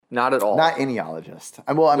Not at all. Not any ologist.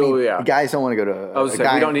 Well, I mean, guys don't want to go to. I was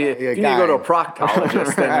saying, we don't need. If you need to go to a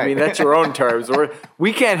proctologist, then I mean that's your own terms.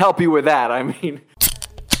 We can't help you with that. I mean.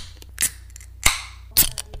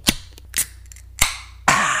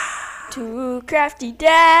 Two crafty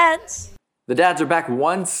dads. The dads are back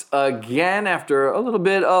once again after a little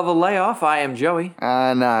bit of a layoff. I am Joey.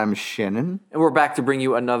 And I'm Shannon. And we're back to bring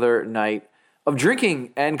you another night of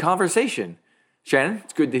drinking and conversation. Shannon,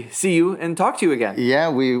 it's good to see you and talk to you again. Yeah,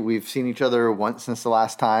 we've seen each other once since the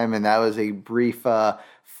last time, and that was a brief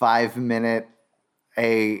 5-minute,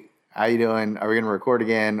 hey, how you doing? Are we going to record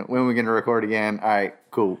again? When are we going to record again? All right,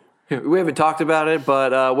 cool. We haven't talked about it,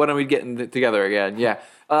 but when are we getting together again? Yeah.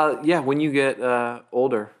 When you get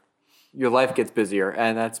older, your life gets busier,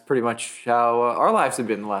 and that's pretty much how our lives have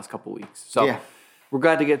been the last couple weeks. So we're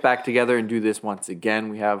glad to get back together and do this once again.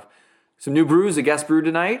 We have some new brews, a guest brew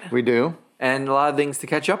tonight. We do. And a lot of things to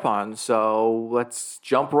catch up on. So let's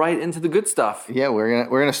jump right into the good stuff. Yeah, we're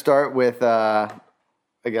gonna start with a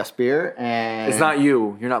guest beer, and it's not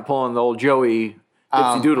you. You're not pulling the old Joey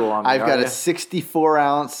Dipsy Doodle on me. I've got a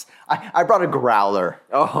 64-ounce. I brought a growler.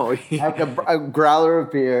 Oh, yeah. I have a growler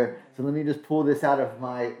of beer. So let me just pull this out of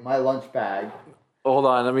my lunch bag. Hold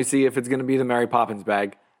on, let me see if it's gonna be the Mary Poppins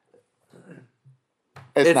bag.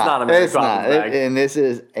 It's not a Mary Poppins bag. And this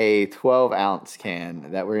is a 12-ounce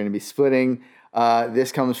can that we're going to be splitting.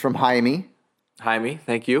 This comes from Jaime. Jaime,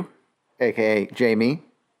 thank you. A.K.A. Jamie.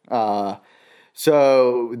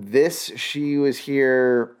 So she was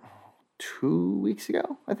here 2 weeks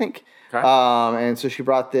ago, I think. Okay. And so she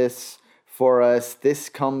brought this for us. This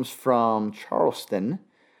comes from Charleston.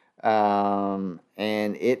 And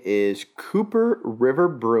it is Cooper River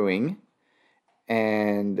Brewing.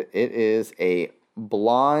 And it is a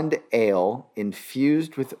blonde ale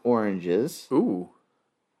infused with oranges. Ooh.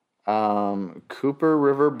 Cooper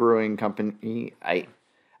River Brewing Company. I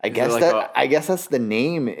guess that's the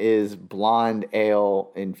name, is blonde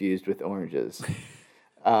ale infused with oranges.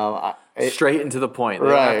 Straight into the point. They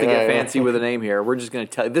don't have to get fancy with a name here. We're just going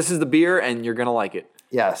to tell you, this is the beer and you're going to like it.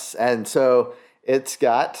 Yes. And so it's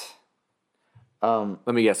got let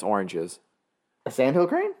me guess, oranges. A sandhill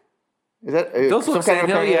crane? Is that those look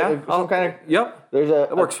sandhill? Yeah. Some kind of. Yep. There's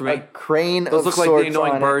that works for me. A crane. Those of look like the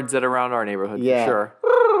annoying on birds that are around our neighborhood. Yeah. For sure.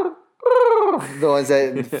 The ones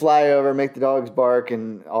that fly over, make the dogs bark,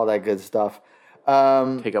 and all that good stuff.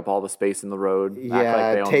 Take up all the space in the road. Yeah. Act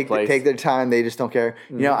like they own the place. Take their time. They just don't care.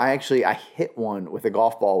 Mm-hmm. You know, I hit one with a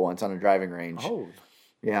golf ball once on a driving range. Oh.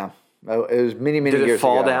 Yeah. It was many years ago. Did it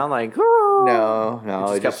fall down like?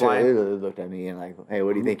 No. It just flying? It looked at me and like, hey,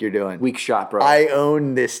 what do you think you're doing? Weak shot, bro. I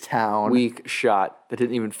own this town. Weak shot. That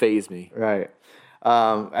didn't even faze me. Right.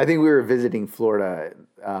 I think we were visiting Florida.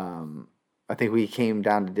 I think we came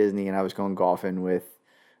down to Disney and I was going golfing with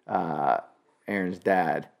Aaron's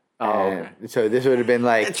dad. Oh, okay. So this would have been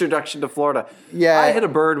like introduction to Florida. Yeah, I hit a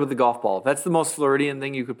bird with a golf ball. That's the most Floridian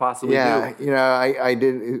thing you could possibly do. Yeah, you know, I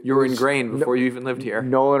did. You were ingrained before you even lived here.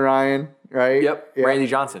 Nolan Ryan, right? Yep. Yeah. Randy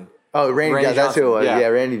Johnson. Oh, Randy Johnson. That's who it was. Yeah,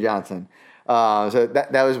 Randy Johnson. So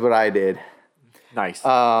that was what I did. Nice.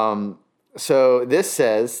 So this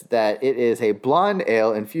says that it is a blonde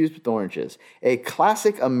ale infused with oranges, a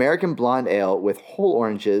classic American blonde ale with whole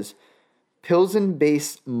oranges,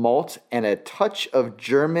 Pilsen-based malt, and a touch of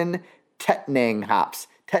German Tettnang hops.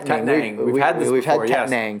 Tettnang. We've had this before, yes.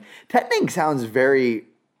 Tettnang. Tettnang sounds very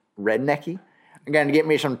rednecky. I'm going to get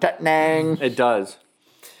me some Tettnang. It does.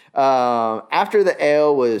 After the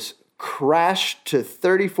ale was crashed to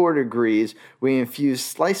 34 degrees, we infused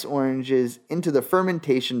sliced oranges into the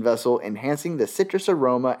fermentation vessel, enhancing the citrus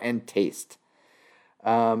aroma and taste.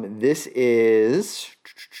 This is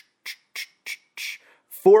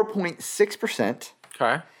 4.6%.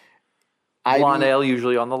 Okay. Blonde ale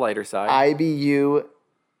usually on the lighter side. IBU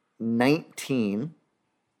 19.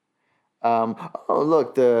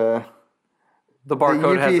 Look, the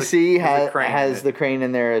barcode UPC has the crane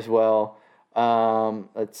in there as well.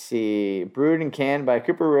 Let's see. Brewed and canned by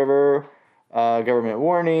Cooper River. Government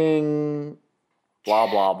warning.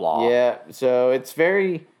 Blah, blah, blah. Yeah, so it's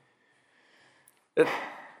very...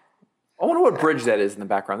 I wonder what bridge that is in the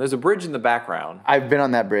background. There's a bridge in the background. I've been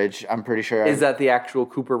on that bridge. I'm pretty sure. Is that the actual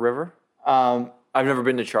Cooper River? I've never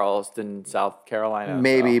been to Charleston, South Carolina.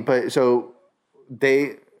 Maybe, but so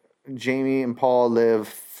Jamie and Paul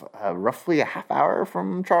live roughly a half hour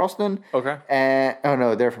from Charleston. Okay. And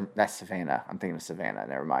that's Savannah. I'm thinking of Savannah.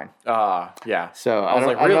 Never mind. Yeah. So I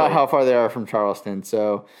don't know how far they are from Charleston.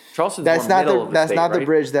 So Charleston's that's more not middle of the state, not right? the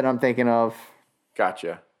bridge that I'm thinking of.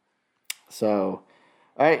 Gotcha. So,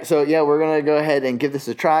 all right. So yeah, we're gonna go ahead and give this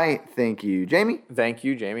a try. Thank you, Jamie. Thank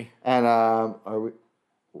you, Jamie. And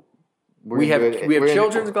We have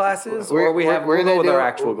children's glasses, or we'll go with our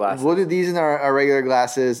actual glasses. We'll do these in our regular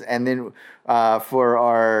glasses, and then for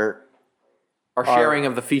our sharing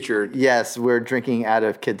of the featured. Yes, we're drinking out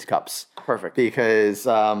of kids' cups. Perfect. Because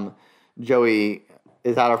Joey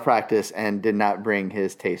is out of practice and did not bring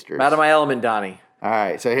his tasters. Out of my element, Donnie. All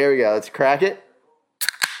right, so here we go. Let's crack it.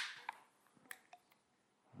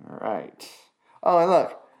 All right. Oh, and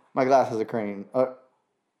look, my glass has a crane.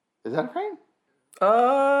 Is that a crane?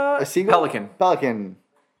 A seagull? Pelican.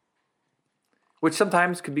 Which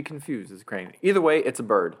sometimes could be confused as a crane. Either way, it's a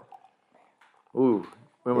bird. Ooh,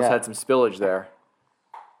 we almost had some spillage there.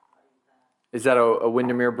 Is that a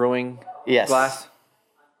Windermere Brewing glass?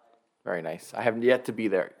 Very nice. I haven't yet to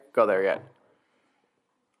go there yet.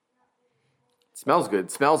 It smells good.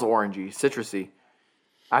 It smells orangey, citrusy.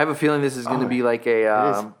 I have a feeling this is going to be like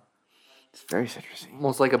it's very citrusy.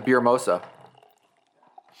 Almost like a beer mosa.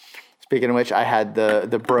 Speaking of which, I had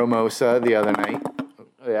the Bromosa the other night.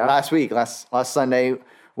 Yeah. Last week, last Sunday,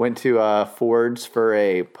 went to Ford's for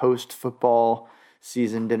a post-football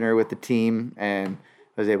season dinner with the team, and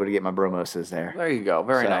was able to get my Bromosas there. There you go.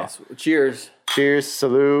 Very nice. Cheers. Cheers.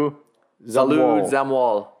 Salut.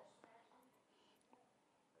 Zamwal.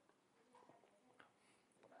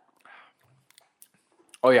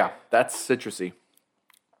 Oh, yeah. That's citrusy.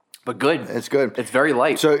 But good. It's good. It's very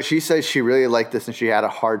light. So she says she really liked this, and she had a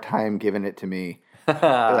hard time giving it to me.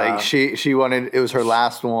 Like she wanted, it was her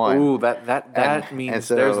last one. Ooh, that means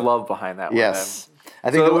so, there's love behind that one. Yes.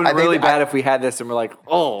 I think it would be really bad if we had this and we're like,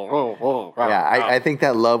 I think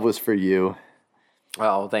that love was for you.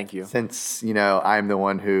 Oh, thank you. Since, I'm the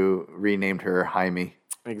one who renamed her Jaime.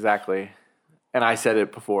 Exactly. And I said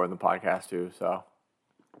it before in the podcast too, so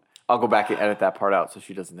I'll go back and edit that part out so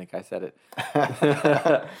she doesn't think I said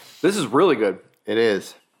it. This is really good. It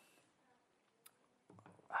is.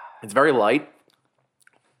 It's very light.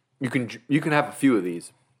 You can have a few of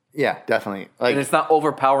these. Yeah, definitely. And it's not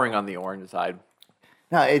overpowering on the orange side.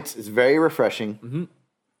 No, it's very refreshing. Mm-hmm.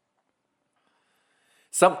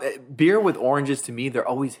 Some beer with oranges, to me, they're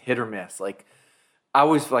always hit or miss. I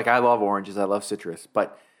love oranges, I love citrus,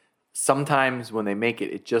 but sometimes when they make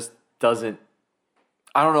it, it just doesn't.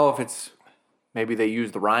 I don't know if it's maybe they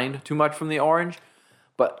use the rind too much from the orange,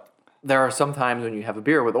 but there are some times when you have a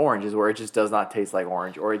beer with oranges where it just does not taste like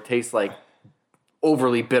orange, or it tastes like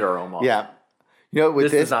overly bitter almost. Yeah.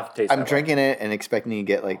 With this does not taste I'm drinking it and expecting to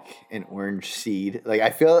get like an orange seed. Like I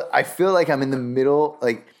feel like I'm in the middle.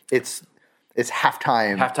 Like it's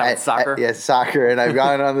halftime. Halftime soccer. Yeah, soccer, and I've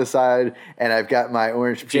got it on the side, and I've got my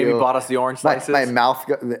orange peel. Jamie bought us the orange slices. My mouth.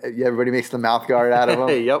 Everybody makes the mouth guard out of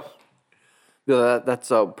them. Yep.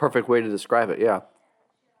 That's a perfect way to describe it. Yeah.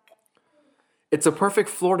 It's a perfect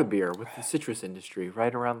Florida beer with the citrus industry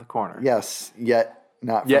right around the corner. Yes, yet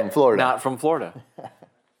not from Florida. Not from Florida.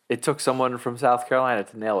 It took someone from South Carolina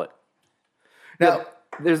to nail it. Now,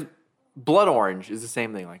 there's blood orange is the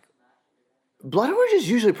same thing. Like blood orange is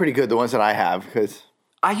usually pretty good. The ones that I have, because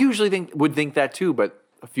I usually would think that too, but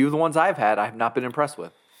a few of the ones I've had, I have not been impressed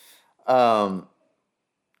with.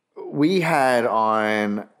 We had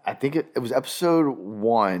on, I think it was episode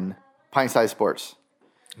 1, Pint Size Sports.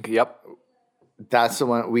 Yep. That's the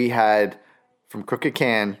one we had from Crooked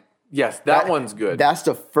Can. Yes, that one's good. That's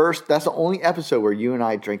the only episode where you and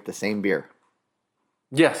I drink the same beer.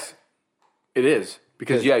 Yes, it is.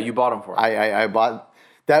 Because, you bought them for me. I bought,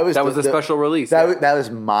 that was the special release. That was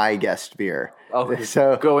my guest beer. Oh,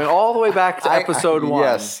 so going all the way back to episode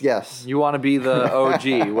 1. Yes. You want to be the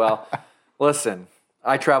OG. Well, listen,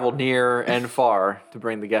 I traveled near and far to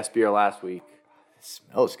bring the guest beer last week. It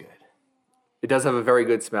smells good. It does have a very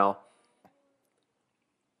good smell.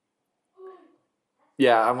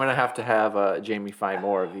 Yeah, I'm going to have Jamie find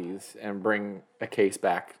more of these and bring a case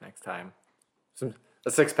back next time. A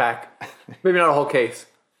 6-pack. Maybe not a whole case.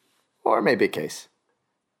 Or maybe a case.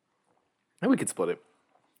 And we could split it.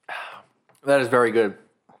 That is very good.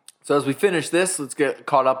 So as we finish this, let's get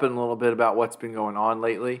caught up in a little bit about what's been going on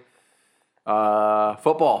lately.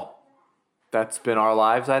 Football. That's been our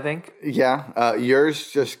lives, I think. Yeah. Yours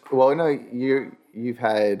just, well, no, you've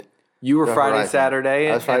had... You were Friday, Saturday,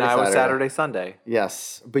 and I was Saturday, Sunday.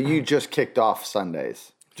 Yes, but you just kicked off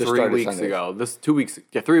Sundays. Just 3 weeks ago.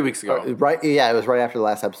 3 weeks ago. Right? Yeah, it was right after the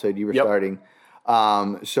last episode. You were starting.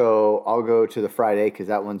 So I'll go to the Friday because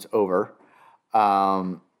that one's over.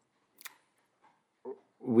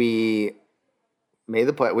 We made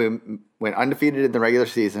the play. We went undefeated in the regular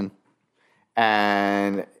season,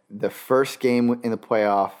 and the first game in the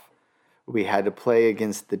playoff, we had to play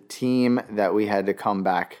against the team that we had to come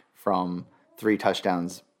back from 3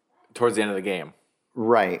 touchdowns towards the end of the game.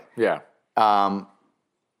 Right. Yeah.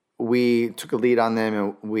 we took a lead on them,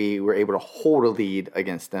 and we were able to hold a lead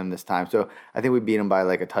against them this time. So I think we beat them by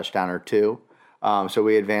like a touchdown or two. So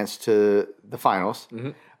we advanced to the finals.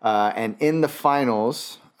 Mm-hmm. And in the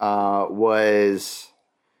finals was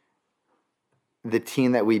the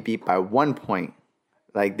team that we beat by 1 point.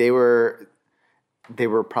 Like they were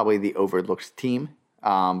probably the overlooked team,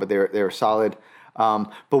 but they were solid.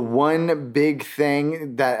 But one big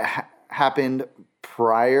thing that happened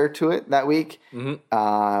prior to it that week,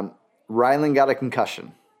 Ryland got a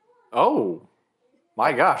concussion. Oh,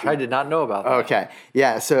 my gosh. I did not know about that. Okay.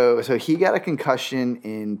 Yeah, so he got a concussion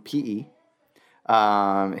in PE.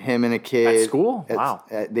 Him and a kid. At school? Wow.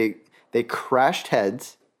 They crashed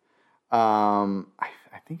heads. I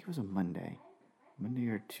think it was a Monday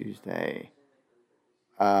or Tuesday.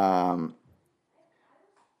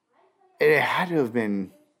 It had to have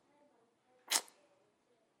been...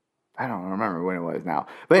 I don't remember when it was now.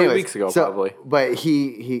 But 3 weeks ago, probably. But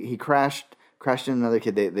he crashed into another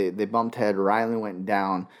kid. They bumped head. Riley went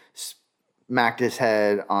down, smacked his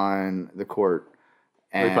head on the court.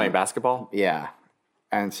 Were you playing basketball? Yeah.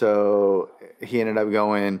 And so he ended up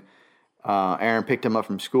going. Aaron picked him up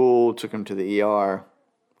from school, took him to the ER,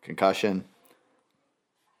 concussion.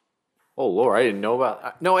 Oh, Lord, I didn't know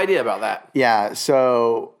no idea about that. Yeah,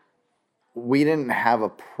 so we didn't have a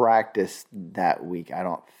practice that week, I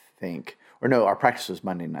don't think. Or no, our practice was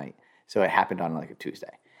Monday night. So it happened on like a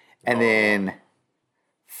Tuesday. And then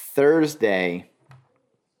Thursday,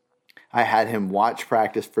 I had him watch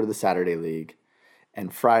practice for the Saturday league.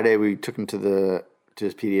 And Friday, we took him to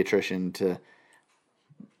his pediatrician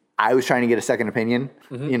I was trying to get a second opinion,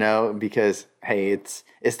 because, hey, it's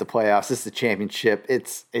the playoffs. It's the championship.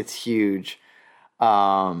 It's huge.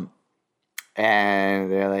 And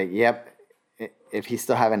they're like, yep, if he's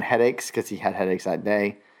still having headaches, because he had headaches that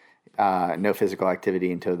day, no physical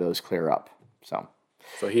activity until those clear up. So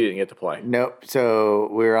he didn't get to play. Nope. So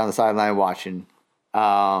we were on the sideline watching.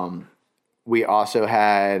 We also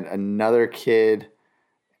had another kid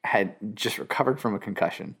had just recovered from a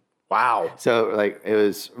concussion. Wow. So like it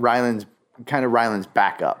was Ryland's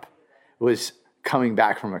backup was coming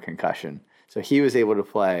back from a concussion. So he was able to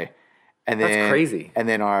play. And then that's crazy. And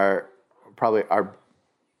then our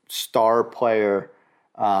star player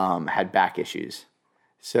had back issues.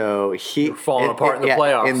 So You're falling apart in the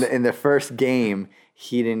playoffs. In the first game,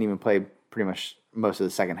 he didn't even play pretty much most of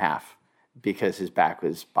the second half because his back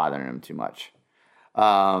was bothering him too much.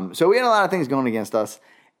 So we had a lot of things going against us.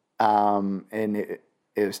 And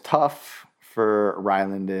it was tough for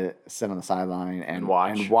Ryland to sit on the sideline and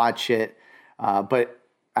watch it. But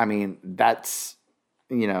I mean, that's,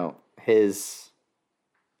 his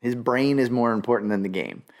brain is more important than the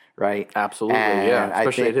game, right? Absolutely. Yeah.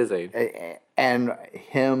 Especially at his age. And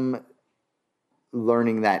him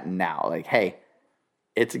learning that now, like, hey,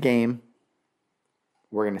 it's a game.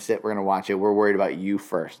 We're going to sit, we're going to watch it. We're worried about you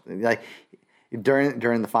first. Like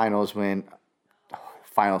during the finals when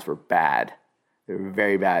finals were bad. They were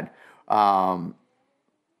very bad.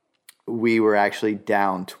 We were actually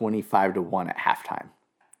down 25-1 at halftime.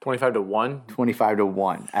 25-1?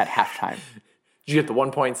 25-1 at halftime. Did you get the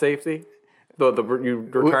 1 point safety? You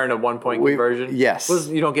returned a 1 point conversion? Yes.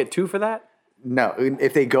 You don't get two for that? No.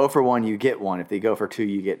 If they go for one, you get one. If they go for two,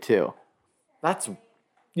 you get two.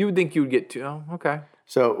 You would think you would get two. Oh, okay.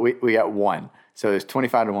 So we got one. So it was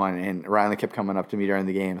 25-1, and Riley kept coming up to me during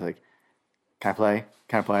the game. Like, can I play?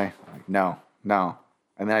 Can I play? I'm like, no.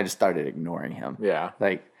 And then I just started ignoring him. Yeah.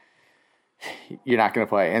 Like, you're not going to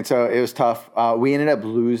play. And so it was tough. We ended up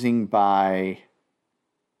losing by,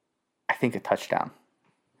 I think, a touchdown.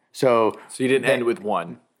 So you didn't end with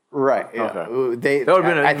one. Right. Okay. That would have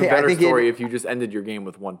been a better story if you just ended your game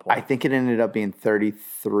with 1 point. I think it ended up being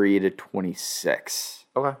 33-26.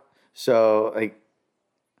 Okay. So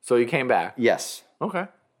you came back? Yes. Okay.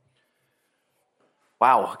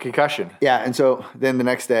 Wow, concussion. Yeah, and so then the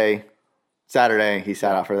next day, Saturday, he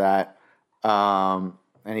sat out for that, and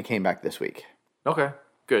he came back this week. Okay,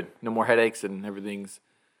 good. No more headaches and everything's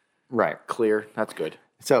clear. That's good.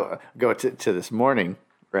 So go to this morning,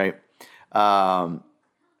 right? We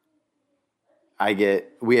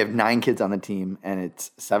have 9 kids on the team, and it's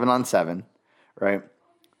 7-on-7, right?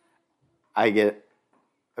 I get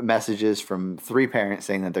messages from 3 parents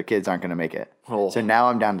saying that their kids aren't going to make it. Oh. So now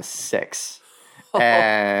I'm down to 6.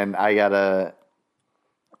 And I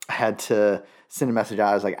had to send a message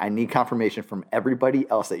out. I was like, I need confirmation from everybody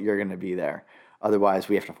else that you're going to be there. Otherwise,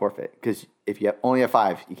 we have to forfeit. Because if you only have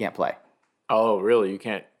 5, you can't play. Oh, really? You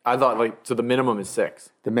can't? I thought, so the minimum is 6.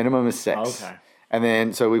 The minimum is 6. Okay. And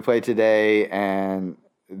then, so we played today, and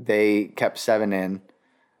they kept 7 in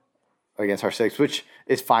against our 6, which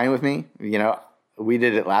is fine with me. we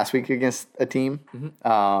did it last week against a team.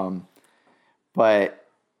 But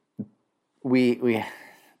we the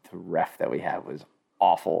ref that we had was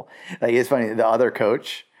awful. Like, it's funny. The other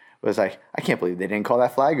coach was like, I can't believe they didn't call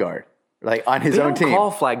that flag guard. Like, on his own team. They don't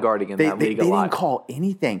call flag guarding in that league a lot. They didn't call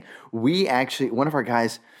anything. We actually, one of our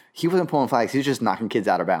guys, he wasn't pulling flags. He was just knocking kids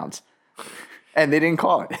out of bounds. And they didn't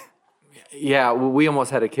call it. Yeah, we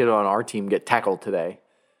almost had a kid on our team get tackled today.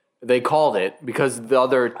 They called it because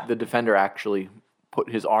the defender actually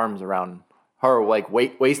put his arms around her, like,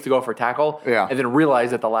 waist to go for tackle. Yeah. And then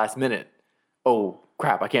realized at the last minute, oh,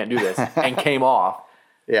 crap, I can't do this, and came off.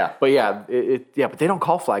 Yeah. But yeah, but they don't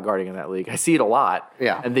call flag guarding in that league. I see it a lot.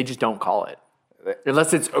 Yeah. And they just don't call it.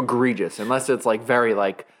 Unless it's egregious, unless it's like very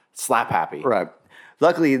like slap happy. Right.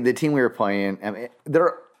 Luckily, the team we were playing, I mean,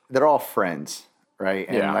 they're all friends, right?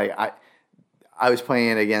 And Yeah. like I was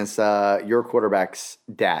playing against your quarterback's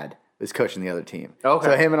dad, was coaching the other team. Okay.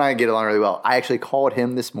 So him and I get along really well. I actually called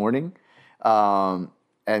him this morning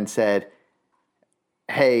and said,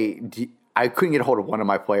 hey, I couldn't get a hold of one of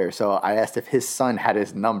my players, so I asked if his son had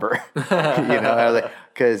his number.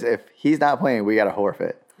 Because if he's not playing, we got to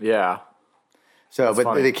forfeit. Yeah. So, That's but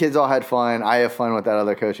funny. the kids all had fun. I have fun with that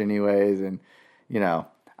other coach anyways. And,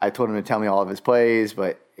 I told him to tell me all of his plays,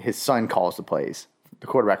 but his son calls the plays. The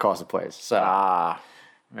quarterback calls the plays. So,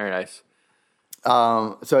 Very nice.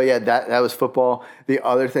 so yeah, that was football. The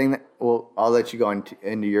other thing I'll let you go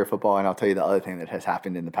into your football, and I'll tell you the other thing that has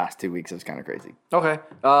happened in the past 2 weeks. It was kind of crazy. Okay.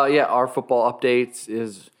 Yeah, our football updates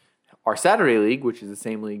is our Saturday league, which is the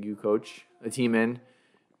same league you coach a team in.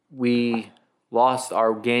 We lost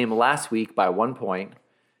our game last week by 1 point.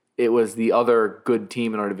 It was the other good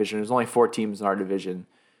team in our division. There's only 4 teams in our division.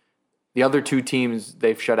 The other 2 teams,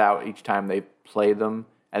 they've shut out each time they played them.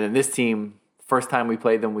 And then this team, first time we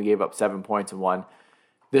played them, we gave up 7 points and won.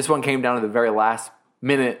 This one came down to the very last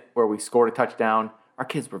minute where we scored a touchdown. Our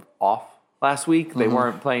kids were off last week. They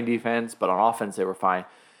weren't playing defense, but on offense they were fine.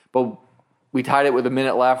 But we tied it with a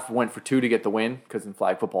minute left, went for 2 to get the win, because in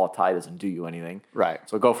flag football, a tie doesn't do you anything. Right.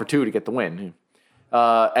 So go for 2 to get the win.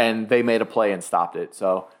 And they made a play and stopped it.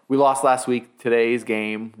 So we lost last week. Today's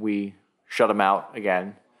game, we shut them out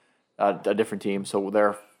again, a different team. So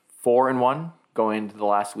they're 4-1 going into the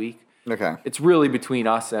last week. Okay. It's really between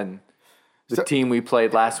us and the team we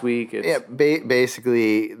played last week. It's, Yeah,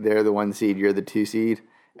 basically, they're the 1 seed, you're the 2 seed.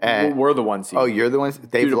 And, we're the 1 seed. oh, you're the ones?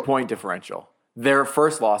 Due to point differential. Their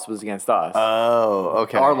first loss was against us. Oh,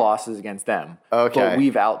 okay. Our loss is against them. Okay.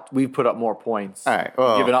 But we've put up more points. All right,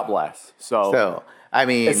 well, given up less. So, I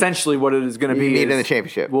mean, essentially what it is going to be meet is in the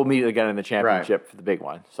championship. We'll meet again in the championship for the big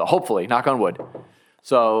one. So hopefully, knock on wood.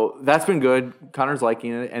 So that's been good. Connor's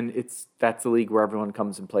liking it, and that's the league where everyone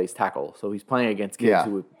comes and plays tackle. So he's playing against kids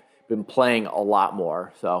who have been playing a lot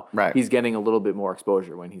more. So he's getting a little bit more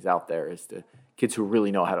exposure when he's out there as to kids who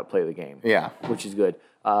really know how to play the game. Yeah. Which is good.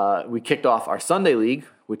 We kicked off our Sunday league,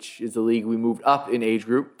 which is the league we moved up in age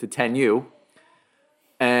group to 10U.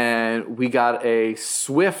 And we got a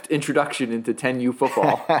swift introduction into 10U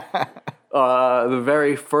football. The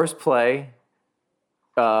very first play,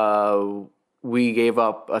 we gave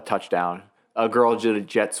up a touchdown. A girl did a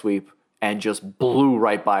jet sweep and just blew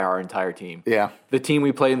right by our entire team. Yeah. The team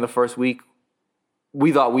we played in the first week,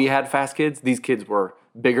 we thought we had fast kids. These kids were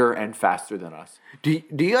bigger and faster than us. Do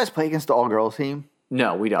you guys play against the all-girls team?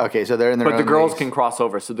 No, we don't. Okay, so they're in their But the own girls leagues. can cross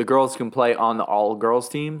over. So the girls can play on the all-girls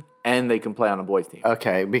team, and they can play on a boys team.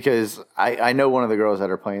 Okay, because I know one of the girls that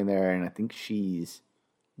are playing there, and I think she's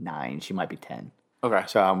 9. She might be 10. Okay.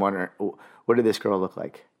 So I'm wondering, what did this girl look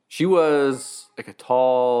like? She was like a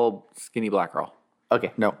tall, skinny black girl.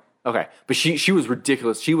 Okay, no. Okay. But she was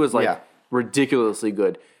ridiculous. She was like ridiculously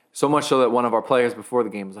good. So much so that one of our players before the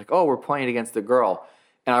game was like, oh, we're playing against a girl.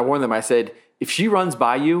 And I warned them, I said, if she runs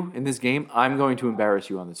by you in this game, I'm going to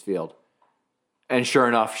embarrass you on this field. And sure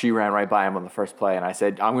enough, she ran right by him on the first play. And I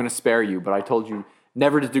said, I'm going to spare you, but I told you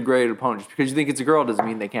never to degrade an opponent. Just because you think it's a girl doesn't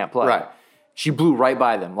mean they can't play. Right. She blew right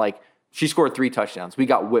by them. Like, she scored 3 touchdowns. We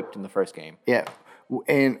got whipped in the first game. Yeah.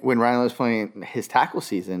 And when Ryan was playing his tackle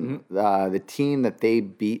season, the team that they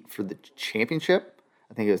beat for the championship,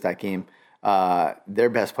 I think it was that game, their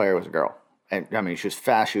best player was a girl. And I mean, she was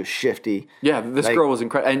fast, she was shifty. Yeah, this girl was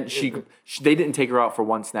incredible. And they didn't take her out for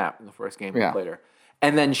 1 snap in the first game we played her.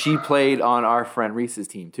 And then she played on our friend Reese's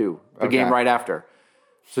team, too, the game right after.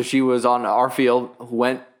 So she was on our field,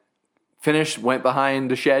 finished, went behind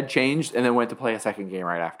the shed, changed, and then went to play a second game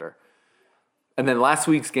right after. And then last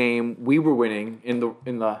week's game, we were winning in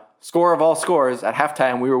the score of all scores. At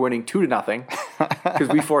halftime, we were winning 2-0 because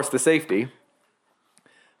we forced the safety.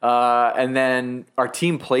 And then our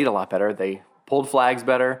team played a lot better. They pulled flags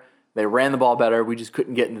better. They ran the ball better. We just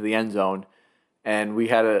couldn't get into the end zone. and we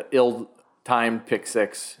had an ill-timed pick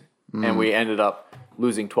six, and we ended up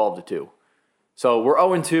losing 12-2. So we're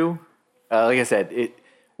 0-2. Like I said,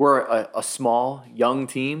 we're a small, young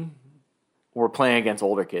team. We're playing against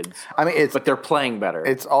older kids. I mean, but they're playing better.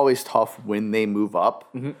 It's always tough when they move up.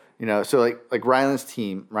 You know, so like Ryland's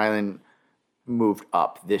team, Ryland moved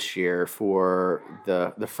up this year for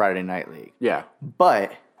the Friday Night League. Yeah.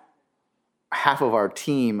 But half of our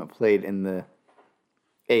team played in the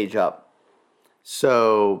age up.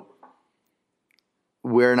 So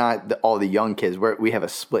we're not all the young kids. We have a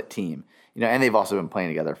split team. You know, and they've also been playing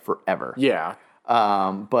together forever. Yeah.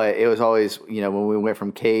 But it was always, you know, when we went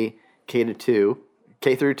from K to 2,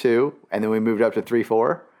 K through 2, and then we moved up to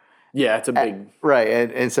 3-4. Yeah, it's a big... Right,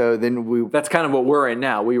 and so then we... That's kind of what we're in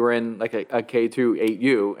now. We were in like a K2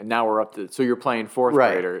 8U, and now we're up to... So you're playing fourth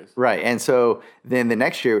graders. Right, and so then the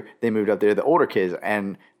next year, they moved up there, the older kids,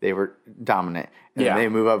 and they were dominant. And then they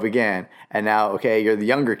move up again, and now, okay, you're the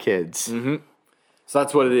younger kids. Mm-hmm. So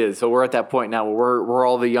that's what it is. So we're at that point now where we're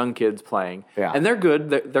all the young kids playing. Yeah. And they're good.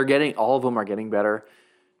 They're getting... All of them are getting better.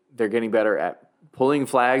 They're getting better at pulling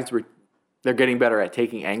flags. They're getting better at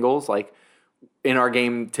taking angles. Like in our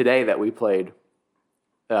game today that we played,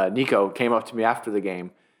 Nico came up to me after the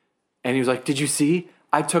game, and he was like, "Did you see?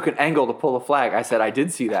 I took an angle to pull a flag." I said, "I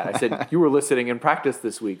did see that." I said, "You were listening in practice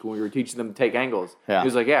this week when we were teaching them to take angles." Yeah. He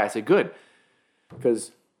was like, "Yeah." I said, "Good."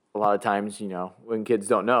 Because a lot of times, you know, when kids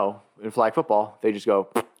don't know in flag football, they just go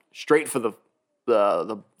straight for the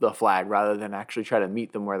flag rather than actually try to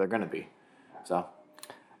meet them where they're going to be. So,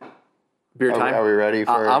 beer time. Are we ready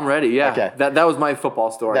for? I'm ready. Yeah. Okay. That was my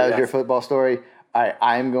football story. That was your football story. All right,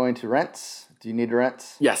 I'm going to rinse. Do you need to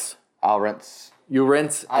rinse? Yes. I'll rinse. You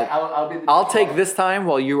rinse. I'll take this time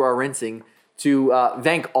while you are rinsing to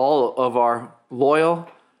thank all of our loyal,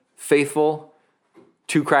 faithful,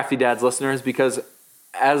 Two Crafty Dads listeners, because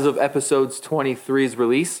as of episodes 23's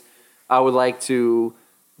release, I would like to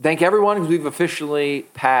thank everyone because we've officially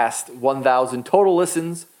passed 1,000 total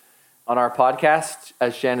listens on our podcast.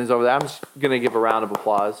 As Shannon's over there, I'm just going to give a round of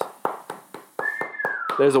applause.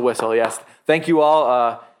 There's a whistle, yes. Thank you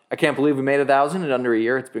all. I can't believe we made 1,000 in under a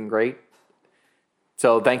year. It's been great.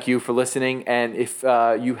 So thank you for listening. And if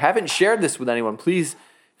you haven't shared this with anyone, please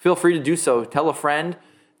feel free to do so. Tell a friend,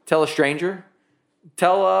 tell a stranger,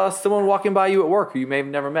 tell someone walking by you at work who you may have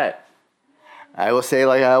never met. I will say,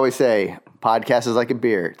 like I always say, podcast is like a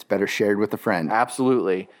beer. It's better shared with a friend.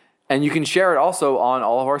 Absolutely. And you can share it also on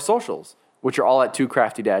all of our socials, which are all at Two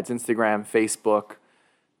Crafty Dads: Instagram, Facebook,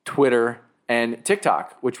 Twitter, and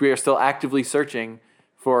TikTok, which we are still actively searching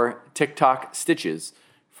for TikTok stitches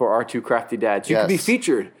for our Two Crafty Dads. You can be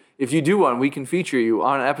featured. If you do one, we can feature you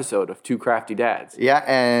on an episode of Two Crafty Dads. Yeah,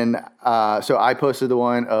 and so I posted the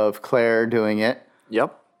one of Claire doing it.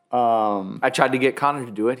 Yep. I tried to get Connor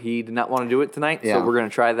to do it. He did not want to do it tonight, so we're going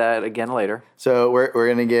to try that again later. So we're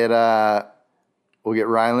going to get we'll get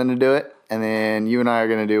Ryland to do it, and then you and I are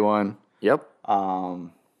going to do one. Yep.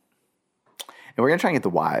 And we're going to try and get the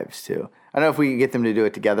wives too. I don't know if we can get them to do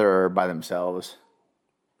it together or by themselves.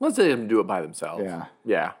 Let's let them do it by themselves. Yeah.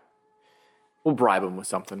 Yeah. We'll bribe them with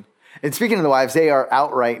something. And speaking of the wives, they are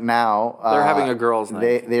out right now. They're having a girls'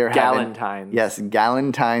 night. They are Galentine's. Yes,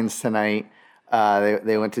 Galentine's tonight.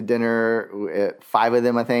 They went to dinner, 5 of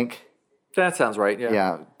them, I think. That sounds right,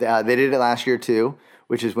 yeah. Yeah. They did it last year, too,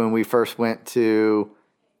 which is when we first went to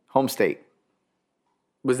Home State.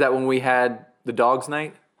 Was that when we had the dogs'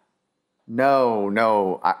 night? No.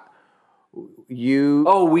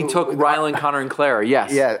 We took Ryland, Connor, and Clara,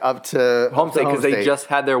 yes. Yeah, up to Home State, because they just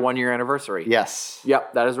had their 1-year anniversary. Yes.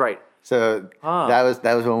 Yep, that is right. So that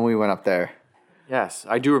was when we went up there. Yes,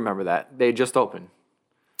 I do remember that. They just opened.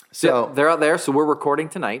 So they're out there, so we're recording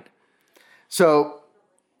tonight. So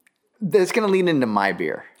that's going to lead into my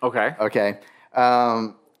beer. Okay. Okay.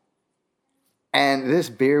 And this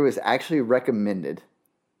beer was actually recommended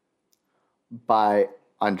by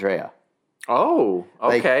Andrea. Oh,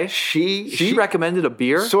 okay. Like she recommended a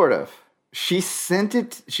beer? Sort of. She sent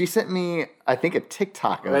me, I think, a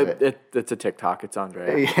TikTok of it. It's a TikTok. It's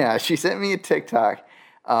Andrea. Yeah, she sent me a TikTok.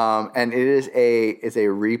 And it is a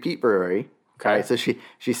repeat brewery. Okay. Right? So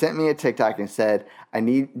she sent me a TikTok and said, "I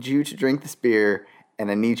need you to drink this beer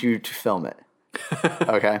and I need you to film it."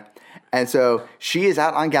 Okay. And so she is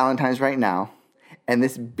out on Galentine's right now, and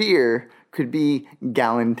this beer could be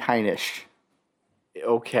Galentine-ish.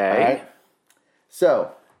 Okay. All right?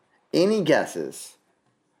 So, any guesses?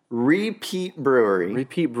 Repeat brewery.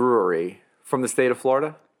 Repeat brewery from the state of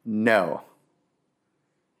Florida? No.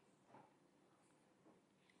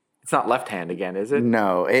 It's not Left Hand again, is it?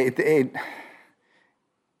 No.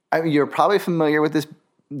 I mean, you're probably familiar with this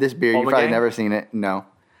beer. You've probably never seen it. No.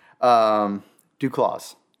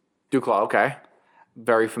 DuClaws. DuClaw, okay.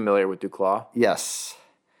 Very familiar with DuClaw. Yes.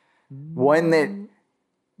 One that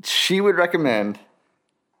she would recommend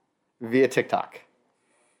via TikTok.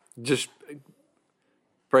 Just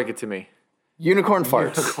break it to me. Unicorn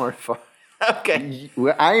farts. Unicorn fart. Okay.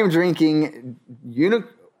 I am drinking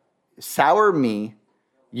Sour Me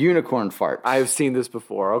unicorn farts. I've seen this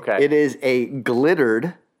before. Okay. It is a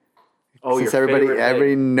glittered. Since your favorite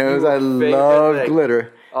everybody thing. knows Your I favorite love thing.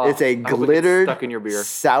 glitter. Oh, it's a I hope it gets glittered stuck in your beer.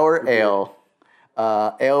 sour ale.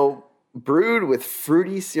 Ale brewed with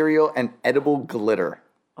fruity cereal and edible glitter.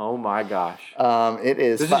 Oh my gosh. It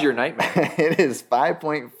is. This is your nightmare. It is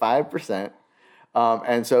 5.5%,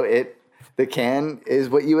 and so the can is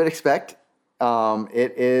what you would expect.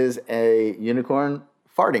 It is a unicorn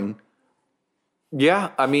farting. Yeah,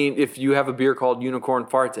 I mean, if you have a beer called Unicorn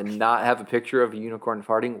Farts and not have a picture of a unicorn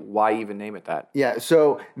farting, why even name it that? Yeah.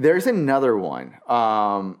 So there's another one.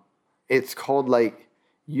 It's called like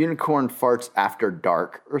Unicorn Farts After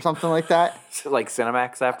Dark or something like that. Like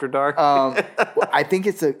Cinemax After Dark? I think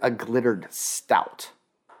it's a glittered stout.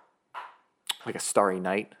 Like a Starry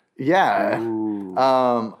Night? Yeah.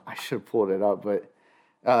 I should have pulled it up, but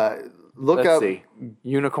look Let's up see.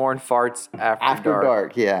 Unicorn Farts After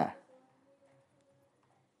Dark. Yeah.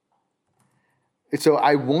 So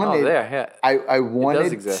I wanted. Oh, there, yeah. I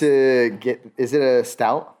wanted exist. to get. Is it a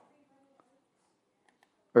stout?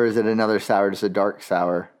 Or is it another sour, just a dark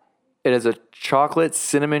sour? It is a chocolate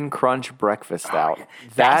cinnamon crunch breakfast stout.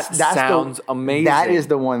 That's sounds amazing. That is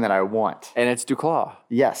the one that I want. And it's DuClaw.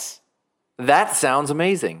 Yes. That sounds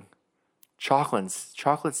amazing. Chocolate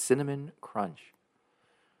cinnamon crunch.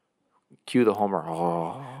 Cue the Homer.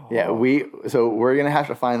 Oh. Yeah, we're gonna have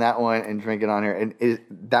to find that one and drink it on here. And is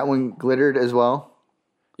that one glittered as well?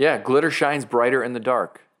 Yeah, glitter shines brighter in the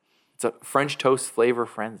dark. It's a French toast flavor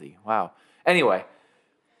frenzy. Wow. Anyway,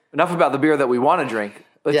 enough about the beer that we want to drink.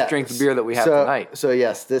 Let's drink the beer that we have tonight. So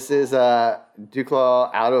yes, this is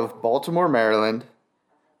DuClaw out of Baltimore, Maryland.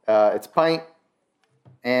 It's pint.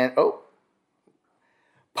 And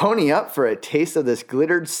pony up for a taste of this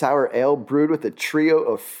glittered sour ale brewed with a trio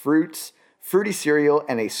of fruits, fruity cereal,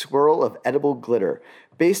 and a swirl of edible glitter.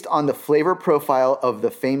 Based on the flavor profile of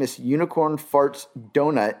the famous Unicorn Farts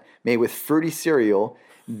donut made with fruity cereal,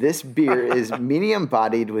 this beer is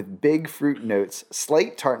medium-bodied with big fruit notes,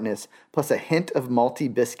 slight tartness, plus a hint of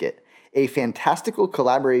malty biscuit. A fantastical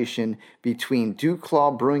collaboration between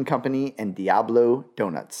DuClaw Brewing Company and Diablo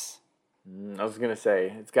Donuts. I was going to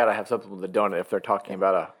say, it's got to have something with the donut if they're talking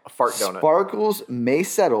about a fart donut. Sparkles may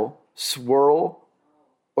settle, swirl,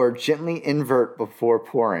 or gently invert before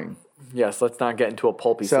pouring. Yes, let's not get into a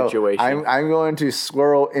pulpy So situation. I'm going to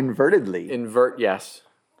swirl invertedly. Invert, yes.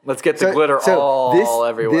 Let's get the glitter all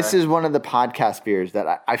everywhere. This is one of the podcast beers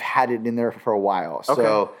that I've had it in there for a while. So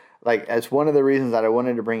Okay. like as one of the reasons that I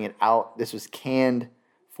wanted to bring it out, this was canned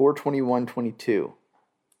 4/21/22.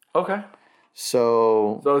 Okay.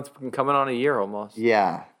 So It's been coming on a year almost.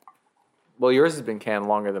 yeah. Well, yours has been canned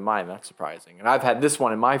longer than mine. That's surprising. And I've had this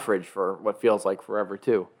one in my fridge for what feels like forever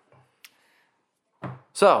too.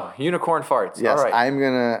 So, unicorn farts. Yes, all right. I'm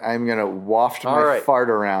gonna waft All my right. fart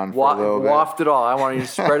around for a little bit. Waft it all. I want you to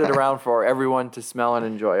spread it around for everyone to smell and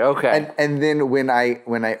enjoy. Okay. And then when I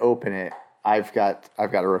open it, I've got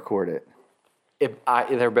to record it.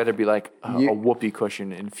 There better be like a You- whoopee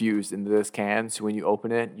cushion infused into this can, so when you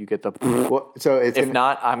open it, you get the. Well, so it's If gonna-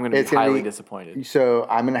 not, I'm going to be it's gonna highly be- disappointed. So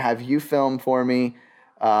I'm gonna have you film for me,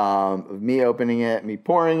 of me opening it, me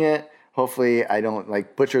pouring it. Hopefully, I don't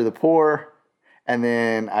like butcher the pour, and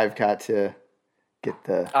then I've got to get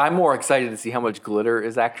the. I'm more excited to see how much glitter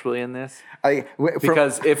is actually in this, Because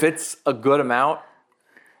because if it's a good amount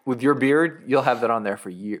with your beard, you'll have that on there for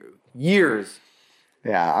years.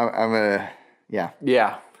 yeah, I'm gonna yeah.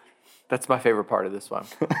 Yeah, that's my favorite part of this one.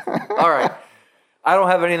 All right. I don't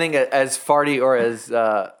have anything as farty or as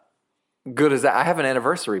good as that. I have an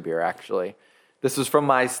anniversary beer, actually. This was from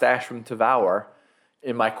my stash from Tavour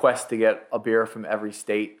in my quest to get a beer from every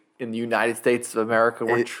state in the United States of America.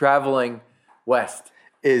 We're traveling west.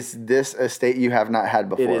 Is this a state you have not had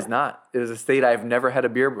before? It is not. It is a state I've never had a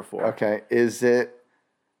beer before. Okay. Is it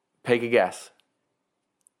Take a guess.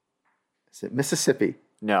 Mississippi?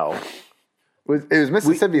 No. It was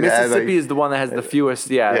Mississippi. Mississippi is the one that has the fewest.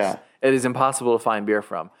 Yeah, Yeah. It is impossible to find beer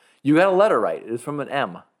from. You got a letter right. It is from an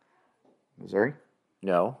M. Missouri,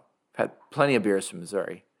 No. I've had plenty of beers from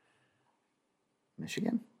Missouri.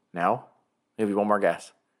 Michigan. No. Maybe one more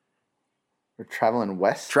guess. We're traveling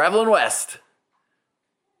west. Traveling west.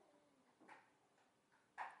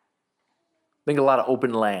 Think a lot of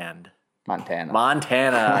open land. Montana.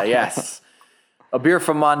 Montana, yes. A beer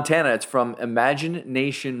from Montana. It's from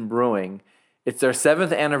Imagination Brewing. It's their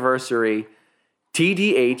 7th anniversary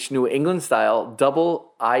TDH New England Style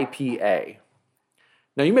Double IPA.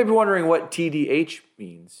 Now, you may be wondering what TDH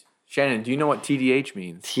means. Shannon, do you know what TDH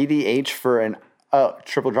means? TDH for an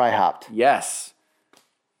triple dry hopped. Yes.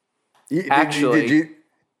 Actually,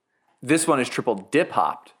 this one is triple dip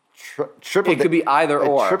hopped. Triple. It could be either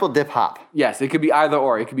or. Triple dip hop. Yes, it could be either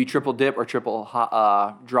or. It could be triple dip or triple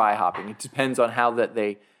dry hopping. It depends on how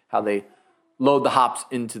they load the hops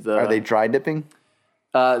into the. Are they dry dipping?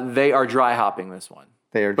 They are dry hopping this one.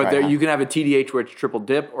 They are. But you can have a TDH where it's triple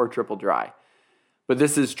dip or triple dry. But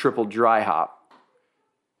this is triple dry hop.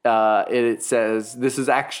 It says this is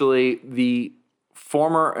actually the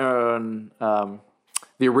former,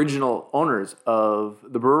 the original owners of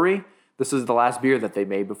the brewery. This is the last beer that they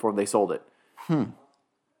made before they sold it.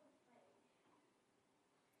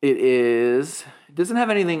 It doesn't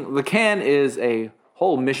have anything. The can is a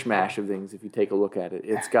whole mishmash of things if you take a look at it.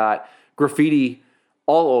 It's got graffiti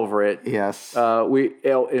all over it. Yes.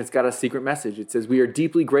 It's got a secret message. It says, "We are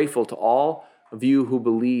deeply grateful to all of you who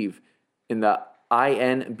believe in the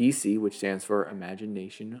INBC," which stands for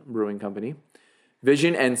Imagination Brewing Company,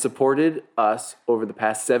 "vision and supported us over the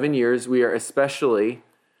past 7 years. We are especially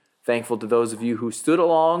thankful to those of you who stood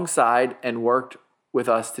alongside and worked with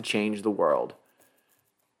us to change the world."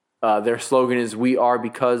 Their slogan is, "We are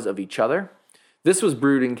because of each other." This was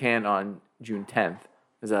brewed and canned on June 10th,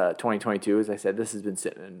 2022. As I said, this has been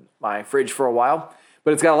sitting in my fridge for a while.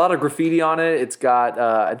 But it's got a lot of graffiti on it. It's got,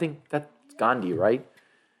 I think that's Gandhi, right?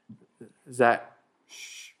 Is that...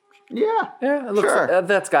 Yeah. Yeah, it looks sure. like,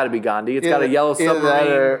 that's got to be Gandhi. It's got a yellow submarine.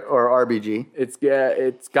 That or RBG. It's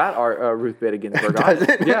got Ruth Bader Ginsburg on Does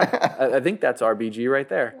it? Yeah, I think that's RBG right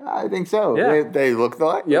there. I think so. Yeah. They look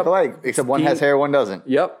alike. Yep. Except one has hair, one doesn't.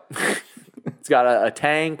 Yep. It's got a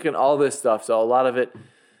tank and all this stuff. So a lot of it,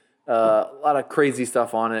 a lot of crazy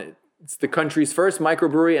stuff on it. It's the country's first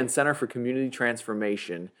microbrewery and center for community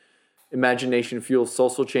transformation. Imagination fuels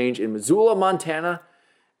social change in Missoula, Montana,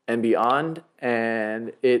 and beyond.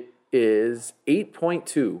 And it is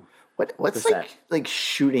 8.2. What's like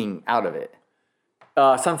shooting out of it?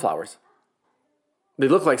 Sunflowers. They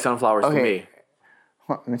look like sunflowers to me.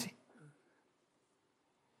 Let me see.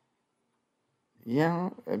 Yeah,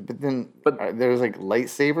 but there's like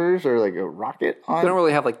lightsabers or like a rocket on. They don't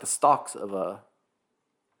really have like the stalks of a.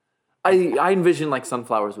 I envision like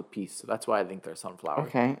sunflowers with peace, so that's why I think they're sunflowers.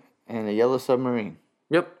 Okay, and a yellow submarine.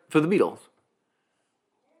 Yep, for the Beatles.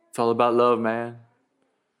 It's all about love, man.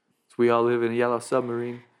 So we all live in a yellow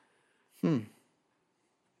submarine. And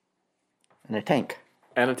a tank.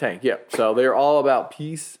 And a tank, yep. So they're all about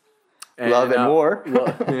peace. And, love and war.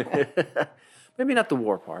 Maybe not the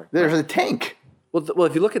war part. There's a tank. Well,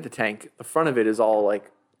 if you look at the tank, the front of it is all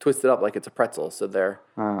like twisted up like it's a pretzel. So they're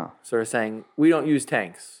sort of saying, we don't use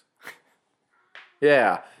tanks.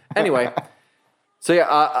 Yeah. Anyway, so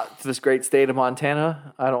yeah, to this great state of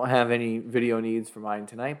Montana, I don't have any video needs for mine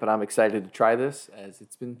tonight, but I'm excited to try this as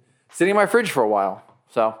it's been sitting in my fridge for a while.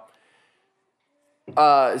 So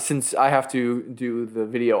since I have to do the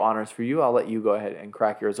video honors for you, I'll let you go ahead and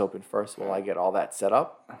crack yours open first while I get all that set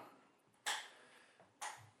up.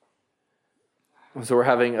 So we're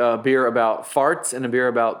having a beer about farts and a beer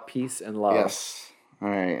about peace and love. Yes. All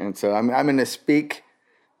right. And so I'm going to speak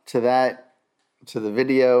to that, to the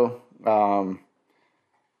video. We're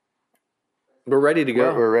ready to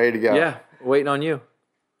go. We're ready to go. Yeah. Waiting on you.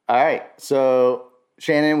 All right. So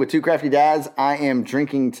Shannon with Two Crafty Dads, I am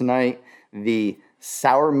drinking tonight the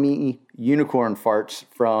Sour Me Unicorn Farts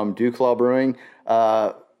from Duclaw Brewing.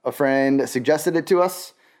 A friend suggested it to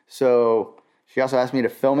us, so she also asked me to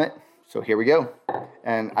film it. So here we go.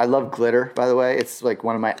 And I love glitter, by the way. It's like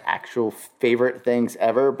one of my actual favorite things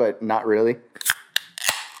ever, but not really.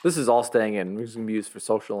 This is all staying in. This is going to be used for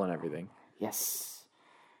social and everything. Yes.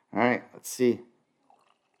 All right, let's see.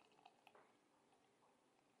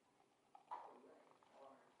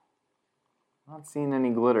 Not seeing any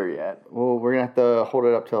glitter yet. Well, we're going to have to hold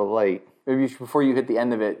it up to the light. Maybe before you hit the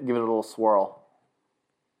end of it, give it a little swirl.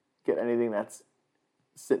 Get anything that's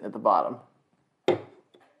sitting at the bottom.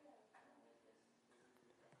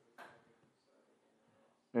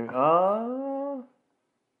 No,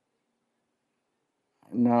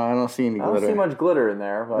 I don't see any glitter. I don't see much glitter in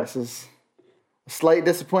there. But this is a slight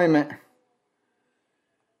disappointment.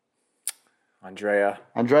 Andrea.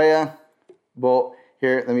 Well,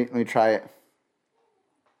 here, let me try it.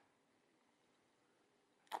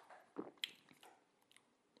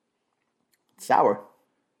 It's sour.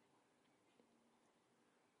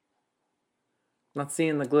 Not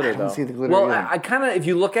seeing the glitter, though. I don't see the glitter Well, either. I kind of, if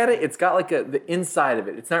you look at it, it's got like the inside of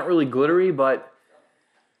it. It's not really glittery, but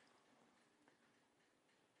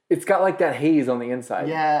It's got like that haze on the inside.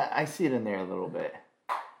 Yeah, I see it in there a little bit.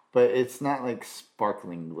 But it's not like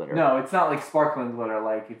sparkling glitter. No, it's not like sparkling glitter.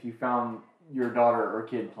 Like if you found your daughter or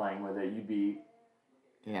kid playing with it, you'd be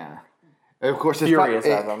Yeah. Of course, furious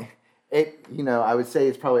at them. I would say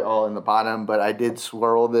it's probably all in the bottom, but I did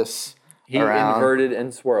swirl this around. Inverted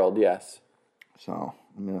and swirled, yes. So,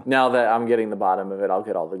 Now that I'm getting the bottom of it, I'll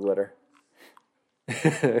get all the glitter.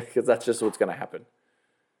 Because that's just what's going to happen.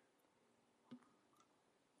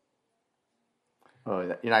 Oh, you're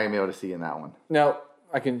not going to be able to see in that one. No,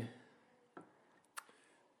 I can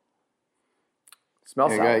smell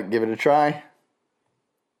Here, sour. go, give it a try.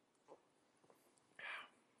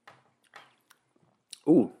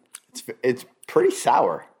 Ooh, It's pretty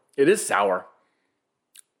sour. it is sour.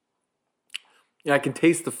 Yeah, I can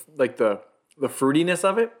taste the fruitiness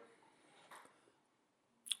of it.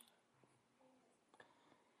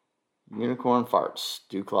 Unicorn Farts,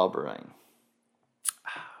 Dew Claw Brewing.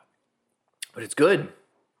 But it's good.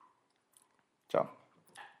 So,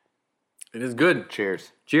 It is good.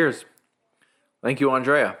 cheers. Cheers. Thank you,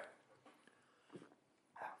 Andrea.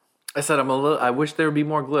 I said I wish there would be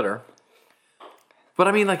more glitter. But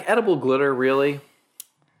I mean, like edible glitter, really.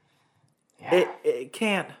 Yeah. It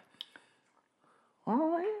can't.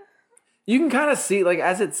 Oh, yeah. You can kind of see, like,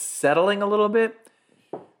 as it's settling a little bit.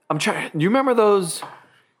 I'm trying. Do you remember those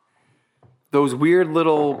weird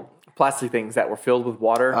little plastic things that were filled with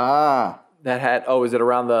water that had? Oh, is it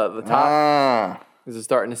around the top? Is it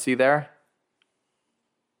starting to see there?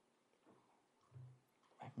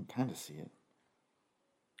 I can kind of see it.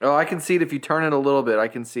 Oh, I can see it if you turn it a little bit. I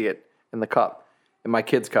can see it in the cup, in my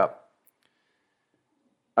kid's cup.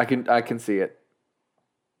 I can see it.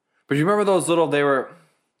 But you remember those little? They were.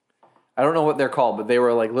 I don't know what they're called, but they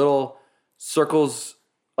were like little circles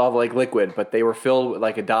of like liquid, but they were filled with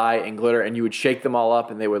like a dye and glitter, and you would shake them all up,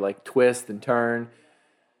 and they would like twist and turn.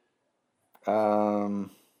 Oh,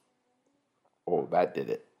 that did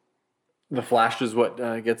it. The flash is what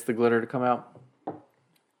gets the glitter to come out.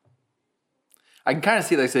 I can kind of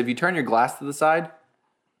see, like I said, if you turn your glass to the side,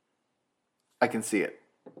 I can see it.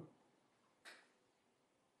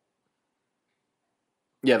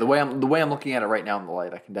 Yeah, the way I'm looking at it right now in the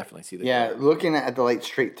light, I can definitely see the glitter. Looking at the light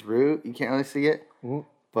straight through, you can't really see it. Mhm.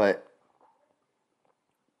 But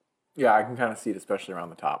Yeah, I can kind of see it, especially around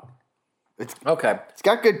the top. it's Okay. it's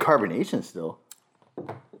got good carbonation still. It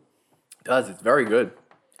does. It's very good.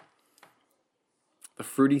 The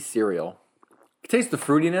fruity cereal. You can taste the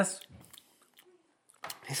fruitiness.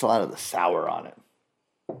 Tastes a lot of the sour on it.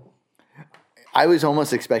 I was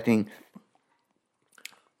almost expecting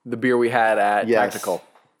The beer we had at Yes. Tactical.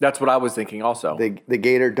 That's what I was thinking also. the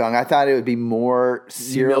Gator Dung. I thought it would be more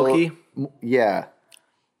cereal. Milky? Yeah.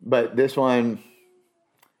 But this one,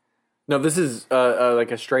 No, this is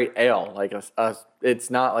like a straight ale. Like it's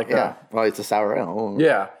not like well, it's a sour ale.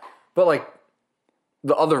 Yeah, but like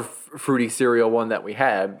the other fruity cereal one that we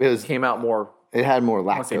had was- came out more. It had more I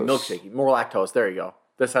want to say lactose. milkshake, more lactose. There you go.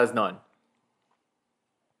 This has none.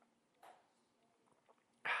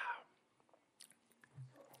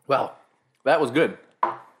 Well, that was good.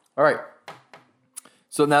 All right.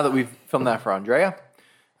 So now that we've filmed that for Andrea,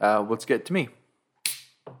 let's get to me.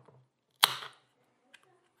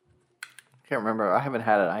 Can't remember. I haven't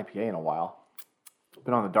had an IPA in a while.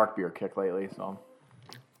 Been on the dark beer kick lately, so.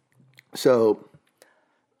 So,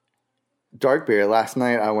 dark beer. Last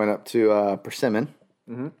night I went up to Persimmon,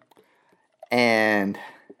 and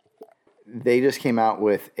they just came out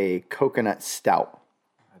with a coconut stout.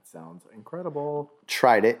 That sounds incredible.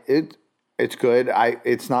 Tried it. It's good.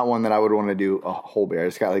 It's not one that I would want to do a whole beer.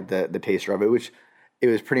 It's got like the taster of it, which it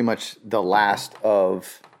was pretty much the last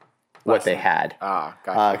of what they had. Ah,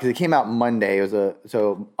 gotcha. Because it came out Monday. It was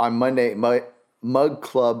so on Monday, Mug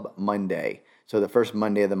Club Monday. So the first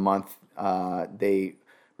Monday of the month, they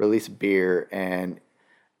release a beer, and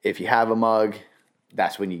if you have a mug,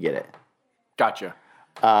 that's when you get it. Gotcha.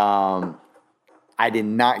 I did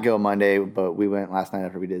not go Monday, but we went last night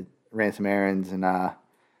after we ran some errands and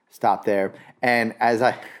stopped there. And as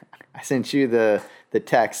I sent you the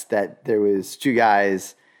text that there was two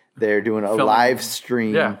guys there doing a Filming. live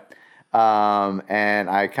stream. Yeah. And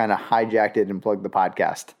I kind of hijacked it and plugged the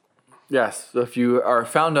podcast. Yes. So if you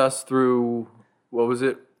found us through, what was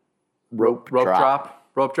it? Rope Drop.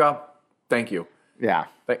 Thank you. Yeah.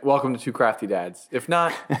 Welcome to Two Crafty Dads. If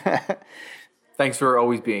not, thanks for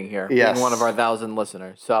always being here. Yes. Being one of our 1,000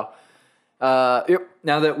 listeners. So, yep.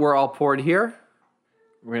 Now that we're all poured here,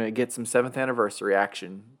 we're going to get some 7th anniversary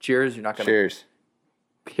action. Cheers. You're not going to Cheers.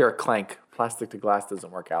 hear a clank. Plastic to glass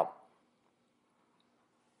doesn't work out.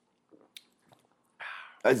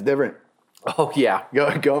 That's different. Oh, yeah.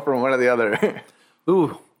 Go from one to the other.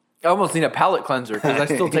 Ooh, I almost need a palate cleanser because I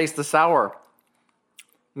still taste the sour.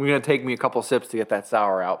 We're going to take me a couple sips to get that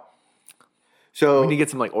sour out. So we need to get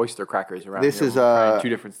some like oyster crackers around this here. is We're trying two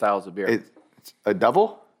different styles of beer. It's a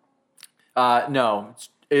double? No,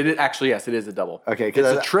 actually, yes, it is a double. Okay, it's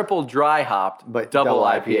a triple dry hopped, but double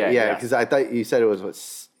IPA. Yeah, because I thought you said it was what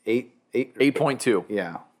 8.2.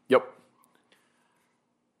 Yeah. Yep.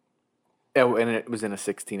 Oh, and it was in a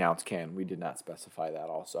 16-ounce can. We did not specify that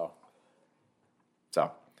also.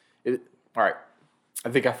 So, all right. I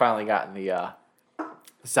think I finally gotten the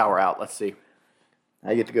sour out. Let's see.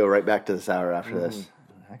 I get to go right back to the sour after this.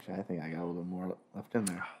 Actually, I think I got a little bit more left in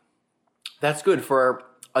there. That's good for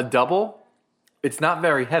a double. It's not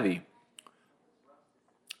very heavy.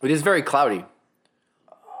 It is very cloudy.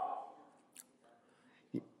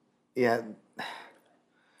 Yeah.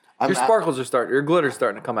 Your sparkles are starting. Your glitter's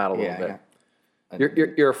starting to come out a little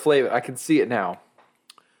bit. Your flavor. I can see it now.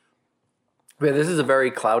 Yeah, this is a very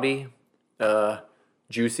cloudy,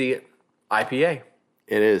 juicy IPA.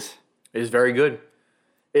 It is. It is very good.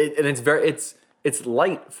 It's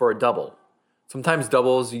light for a double. Sometimes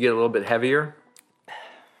doubles you get a little bit heavier.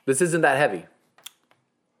 This isn't that heavy.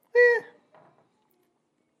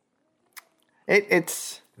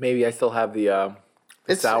 It's maybe I still have the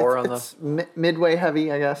sour on it's midway heavy,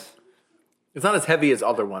 I guess. It's not as heavy as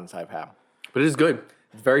other ones I've had, but it is good.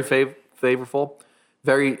 It's very flavorful,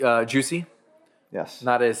 very juicy. Yes.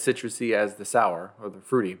 Not as citrusy as the sour or the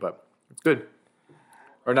fruity, but it's good.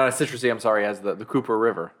 Or not as citrusy, I'm sorry, as the Cooper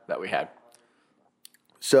River that we had.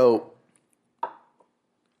 So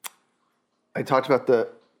I talked about the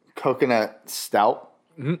coconut stout.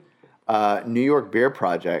 Mm-hmm. New York Beer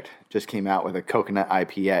Project just came out with a coconut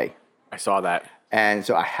IPA. I saw that. And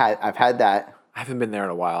so I've had that. I haven't been there in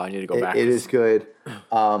a while. I need to go back. It is good.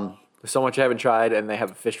 There's so much I haven't tried, and they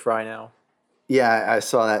have a fish fry now. Yeah, I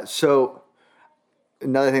saw that. So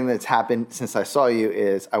another thing that's happened since I saw you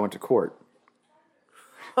is I went to court.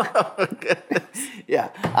 Yeah,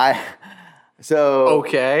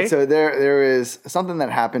 okay. So there is something that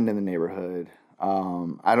happened in the neighborhood.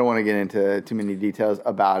 I don't want to get into too many details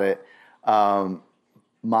about it.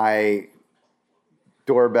 My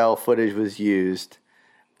doorbell footage was used.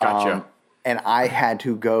 Gotcha. And I had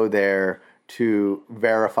to go there to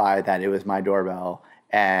verify that it was my doorbell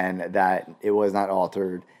and that it was not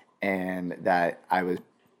altered and that I was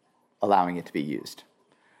allowing it to be used.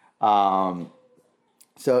 So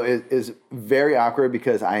it is very awkward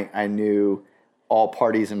because I knew all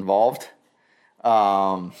parties involved.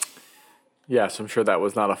 Yes, I'm sure that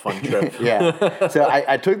was not a fun trip. Yeah. So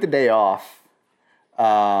I took the day off.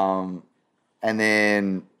 And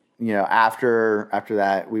then, after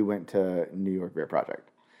that, we went to New York Beer Project.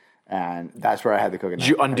 And that's where I had the coconut. Did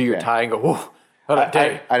you undo your tie and go, whoa, what a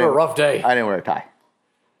day. What a rough day. I didn't wear a tie.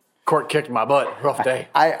 Court kicked my butt. Rough day.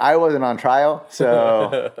 I wasn't on trial,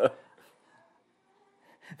 so...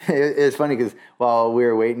 It's funny because while we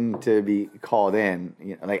were waiting to be called in,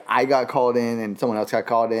 I got called in and someone else got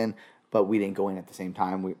called in, but we didn't go in at the same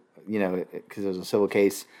time. Because it was a civil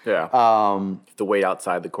case. Yeah. You have to wait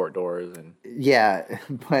outside the court doors and. Yeah,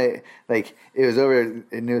 but it was over,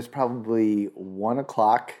 and it was probably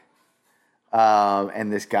 1:00,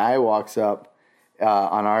 and this guy walks up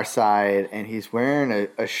on our side, and he's wearing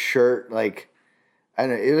a shirt I don't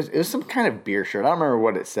know, it was some kind of beer shirt. I don't remember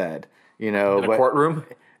what it said. In a courtroom.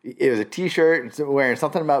 It was a T-shirt wearing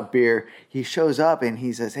something about beer. He shows up and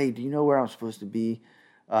he says, "Hey, do you know where I'm supposed to be?"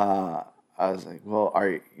 I was like, "Well,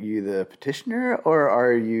 are you the petitioner or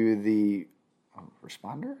are you the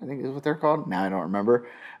responder?" I think is what they're called. Now I don't remember.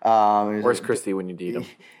 Where's Christy when you need him?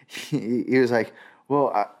 He was like,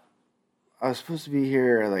 "Well, I was supposed to be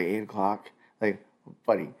here at 8:00." Like,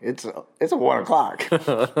 buddy, it's a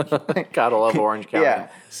 1:00. Gotta love Orange County. Yeah.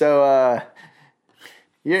 So.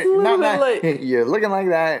 You're not late. You're looking like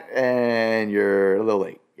that, and you're a little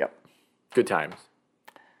late. Yep. Good times.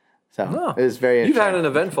 So it was very. You've had an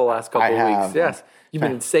eventful last couple of weeks. Yes. You've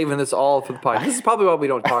been saving this all for the podcast. This is probably why we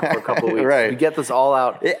don't talk for a couple of weeks. Right. We get this all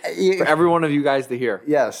out for every one of you guys to hear.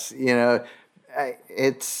 Yes.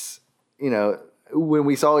 It's when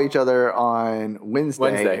we saw each other on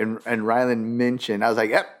Wednesday. and Rylan mentioned, I was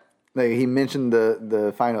like, "Yep." He mentioned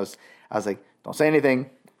the finals. I was like, "Don't say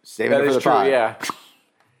anything. Save it for the pod." Yeah.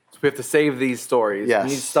 We have to save these stories. Yes.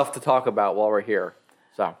 We need stuff to talk about while we're here.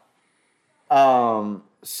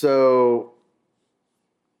 So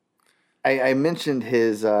I mentioned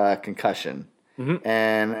his concussion. Mm-hmm.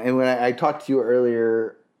 And when I talked to you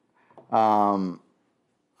earlier, I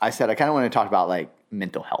said I kind of want to talk about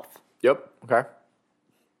mental health. Yep. Okay.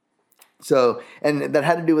 So, and that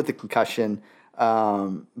had to do with the concussion.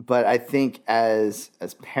 But I think as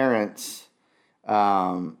parents,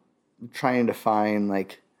 trying to find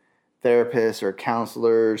like therapists or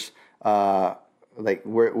counselors. Like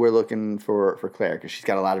we're looking for Claire because she's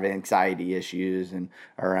got a lot of anxiety issues and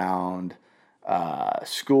around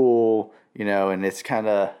school, and it's kind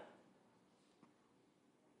of,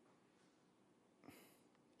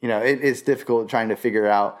 it's difficult trying to figure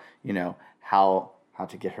out, how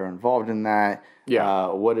to get her involved in that. Yeah.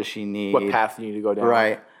 What does she need? What path you need to go down?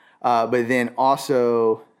 Right. But then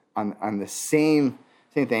also on the same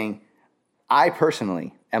thing, I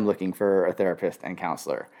personally am looking for a therapist and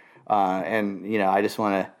counselor. And I just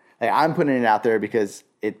want to, I'm putting it out there because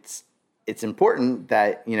it's important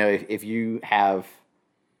that, if you have,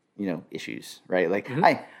 issues, right? Like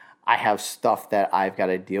I have stuff that I've got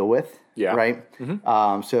to deal with. Yeah. Right.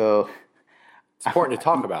 So it's important to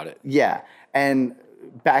talk about it. Yeah. And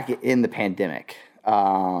back in the pandemic,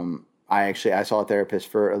 I saw a therapist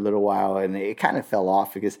for a little while and it kind of fell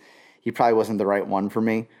off because he probably wasn't the right one for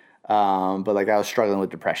me. But like I was struggling with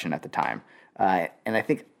depression at the time. And I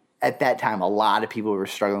think at that time, a lot of people were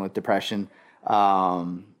struggling with depression.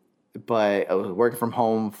 But I was working from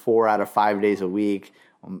home 4 out of 5 days a week.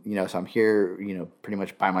 So I'm here, pretty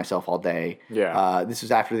much by myself all day. Yeah. This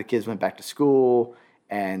was after the kids went back to school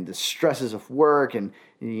and the stresses of work and,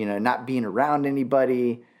 not being around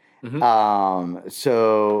anybody.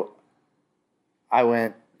 So I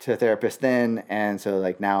went to a therapist then. And so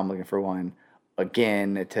like now I'm looking for one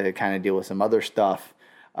again to kind of deal with some other stuff.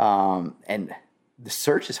 And the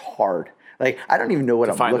search is hard. Like I don't even know what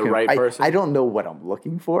I'm find looking the right for. person. I don't know what I'm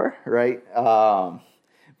looking for, right? But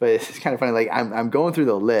it's kind of funny. Like I'm going through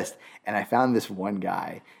the list, and I found this one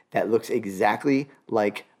guy that looks exactly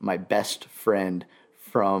like my best friend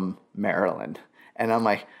from Maryland, and I'm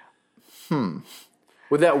like,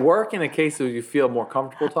 Would that work in a case of you feel more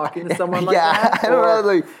comfortable talking to someone like Yeah, that? I don't know, Or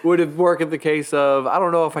like- would it work in the case of, I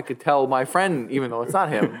don't know if I could tell my friend, even though it's not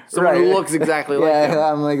him, someone Right. who looks exactly like him?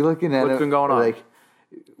 Yeah, I'm like looking at What's it, been going on? Like,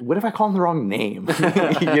 what if I call him the wrong name?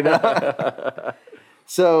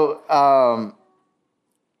 So,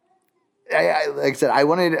 like I said, I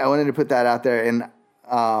wanted to put that out there, and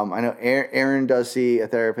I know Aaron does see a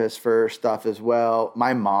therapist for stuff as well.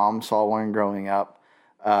 My mom saw one growing up,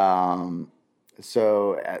 I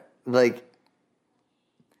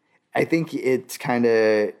think it's kind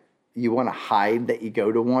of you want to hide that you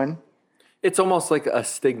go to one. It's almost like a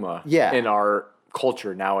stigma Yeah. in our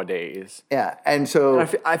culture nowadays. Yeah, and so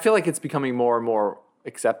And I feel like it's becoming more and more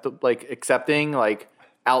accepting, like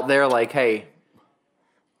out there, like, hey,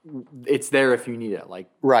 it's there if you need it. Like,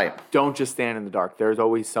 right. don't just stand in the dark. There's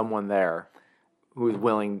always someone there who is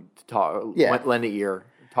willing to talk, Yeah. lend an ear,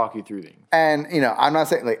 talk you through things. And I'm not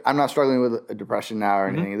saying I'm not struggling with a depression now or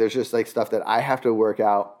anything. There's just like stuff that I have to work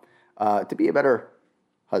out to be a better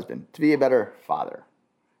husband, to be a better father,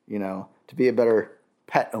 to be a better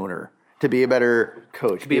pet owner, to be a better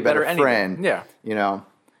coach, to be a better anything. friend. Yeah.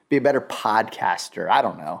 Be a better podcaster. I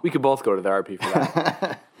don't know. We could both go to therapy for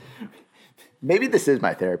that. Maybe this is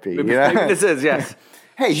my therapy. Maybe this is, yes.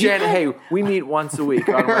 Hey, Shannon, hey, we meet once a week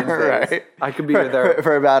on Wednesdays. Right. I could be your therapist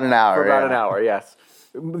for about an hour. for about an hour, yes.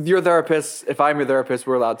 Your therapist, if I'm your therapist,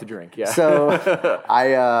 we're allowed to drink, yeah. So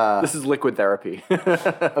This is liquid therapy.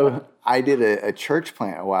 I did a church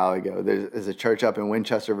plant a while ago. There's a church up in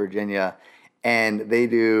Winchester, Virginia, and they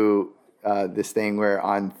do this thing where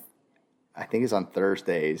I think it's on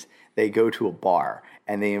Thursdays, they go to a bar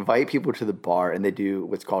and they invite people to the bar and they do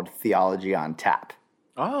what's called theology on tap.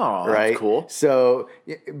 Oh, Right? that's cool. So,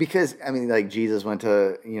 because, like Jesus went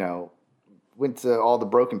to all the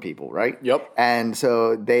broken people, right? Yep. And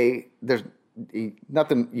so there's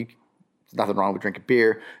nothing wrong with drinking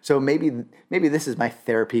beer. So maybe this is my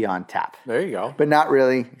therapy on tap. There you go. But not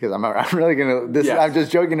really, because I'm really going to, Yes. I'm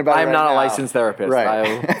just joking about it I'm right not a now. licensed therapist. Right.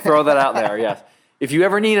 I'll throw that out there, yes. If you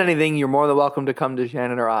ever need anything, you're more than welcome to come to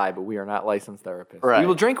Shannon or I, but we are not licensed therapists. Right. We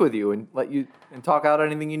will drink with you and let you and talk out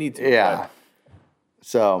anything you need to. Yeah.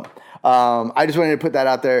 So I just wanted to put that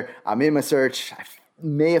out there. I'm in my search. I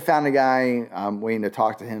may have found a guy. I'm waiting to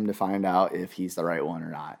talk to him to find out if he's the right one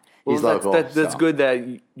or not. He's local. That's so. good that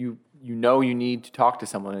you know you need to talk to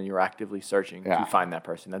someone and you're actively searching Yeah. to find that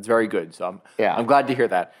person. That's very good. So Yeah. I'm glad to hear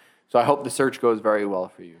that. So I hope the search goes very well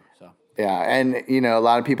for you. So Yeah, and a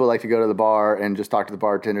lot of people like to go to the bar and just talk to the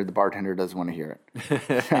bartender. The bartender doesn't want to hear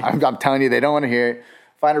it. I'm telling you, they don't want to hear it.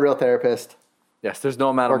 Find a real therapist yes, there's no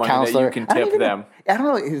amount or of money counselor. that you can I don't tip even them. know- I don't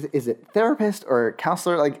know. Is it therapist or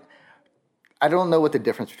counselor? Like, I don't know what the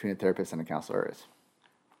difference between a therapist and a counselor is.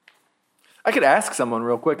 I could ask someone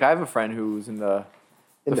real quick. I have a friend who's in the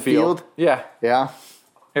field? Yeah. Yeah.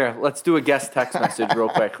 Here, let's do a guest text message real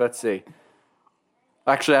quick. Let's see.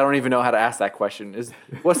 Actually, I don't even know how to ask that question.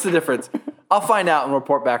 What's the difference? I'll find out and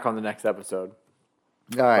report back on the next episode.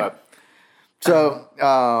 All right. So,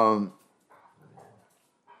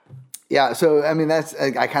 yeah. So, I mean, I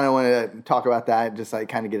kind of want to talk about that, just like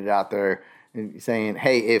kind of get it out there and saying,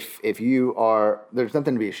 hey, if you are, there's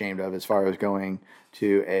nothing to be ashamed of as far as going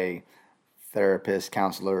to a therapist,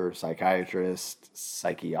 counselor, psychiatrist,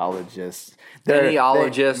 psychologist,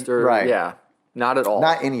 Anyologist or right. Yeah. Not at all.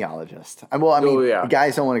 Not anyologist. Well, I mean,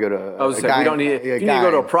 guys don't want to go to. I was saying, we don't need. If you need to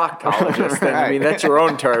go to a proctologist, then I mean that's your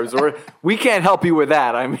own terms. We can't help you with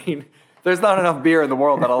that. I mean, there's not enough beer in the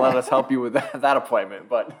world that'll let us help you with that appointment.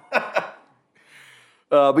 But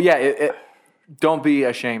yeah, don't be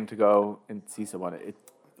ashamed to go and see someone.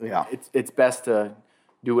 It's best to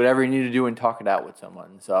do whatever you need to do and talk it out with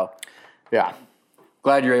someone. So, yeah,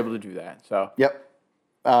 glad you're able to do that. So, yep.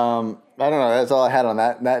 I don't know. That's all I had on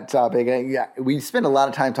that topic. Yeah, we spend a lot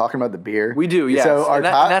of time talking about the beer. We do, yes. So and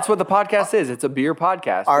that's what the podcast is. It's a beer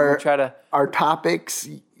podcast. Our topics,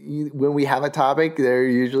 when we have a topic, they're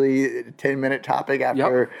usually a 10-minute topic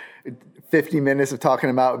after 50 minutes of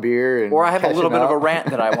talking about beer. Or I have a little bit of a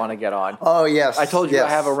rant that I want to get on. Oh, yes. I told you I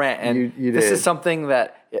have a rant. And you this did. is something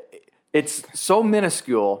that it's so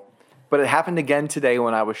minuscule, but it happened again today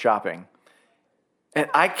when I was shopping. And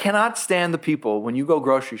I cannot stand the people when you go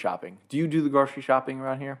grocery shopping. Do you do the grocery shopping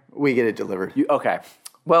around here? We get it delivered. Okay.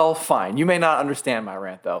 Well, fine. You may not understand my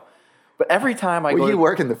rant, though. But every time I go... you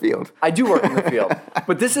work in the field. I do work in the field.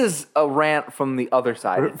 But this is a rant from the other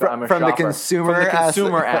side. From the consumer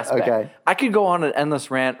aspect. Okay. I could go on an endless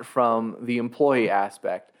rant from the employee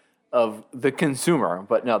aspect of the consumer.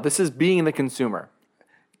 But no, this is being the consumer.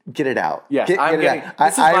 Get it out. Yes, this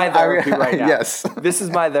is my therapy right now. Yes. This is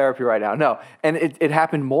my therapy right now. No, and it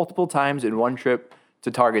happened multiple times in one trip to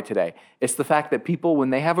Target today. It's the fact that people, when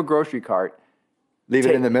they have a grocery cart... Leave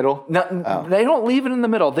it in the middle? No, They don't leave it in the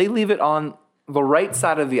middle. They leave it on the right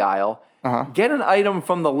side of the aisle, get an item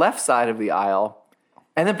from the left side of the aisle,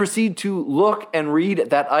 and then proceed to look and read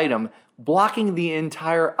that item, blocking the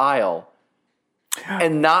entire aisle,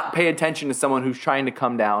 and not pay attention to someone who's trying to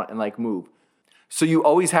come down and move. So you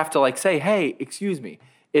always have to say, hey, excuse me.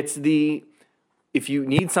 If you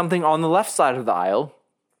need something on the left side of the aisle,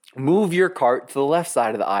 move your cart to the left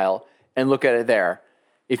side of the aisle and look at it there.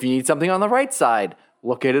 If you need something on the right side,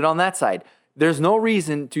 look at it on that side. There's no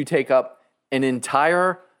reason to take up an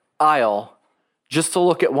entire aisle just to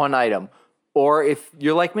look at one item. Or if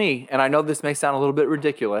you're like me, and I know this may sound a little bit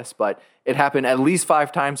ridiculous, but it happened at least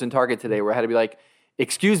 5 times in Target today where I had to be like,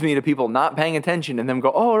 excuse me to people not paying attention and them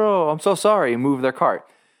go, oh, no, I'm so sorry, and move their cart.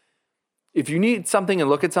 If you need something and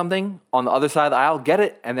look at something on the other side of the aisle, get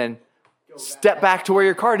it, and then step back to where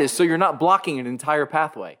your cart is so you're not blocking an entire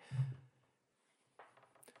pathway.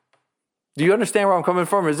 Do you understand where I'm coming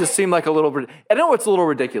from, or does this seem like a little... I know it's a little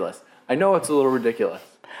ridiculous.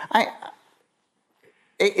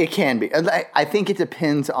 It can be. I think it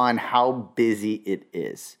depends on how busy it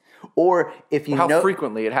is. Or if you how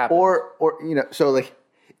frequently it happens. Or so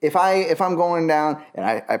if I'm going down and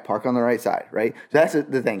I park on the right side, right? So that's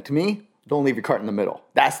the thing. To me, don't leave your cart in the middle.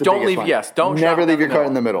 That's the biggest one. Don't never leave your cart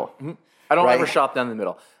in the middle. Mm-hmm. I don't ever shop down the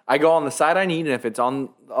middle. I go on the side I need, and if it's on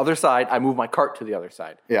the other side, I move my cart to the other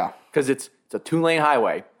side. Yeah. Because it's a 2-lane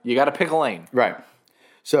highway. You got to pick a lane. Right.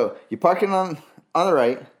 So you park it on the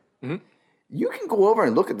right. Mm-hmm. You can go over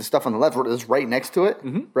and look at the stuff on the left that's right next to it,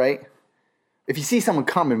 right? If you see someone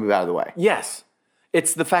come and move out of the way. Yes.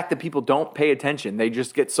 It's the fact that people don't pay attention. They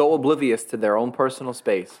just get so oblivious to their own personal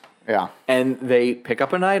space. Yeah. And they pick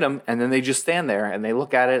up an item, and then they just stand there, and they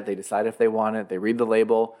look at it. They decide if they want it. They read the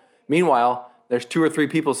label. Meanwhile, there's 2 or 3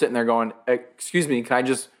 people sitting there going, excuse me, can I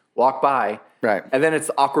just walk by? Right. And then it's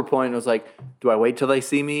the awkward point. It was like, do I wait till they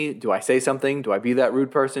see me? Do I say something? Do I be that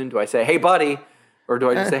rude person? Do I say, hey, buddy? Or do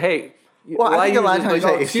I just say, hey... Well, I think a lot of times you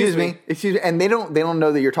say, excuse me, and they don't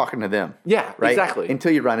know that you're talking to them. Yeah, right? Exactly.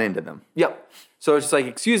 Until you run into them. Yep. So it's just like,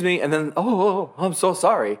 excuse me, and then, I'm so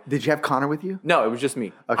sorry. Did you have Connor with you? No, it was just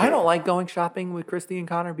me. Okay. I don't like going shopping with Christy and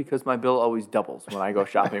Connor because my bill always doubles when I go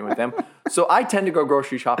shopping with them. So I tend to go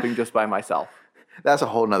grocery shopping just by myself. That's a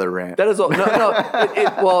whole nother rant. That is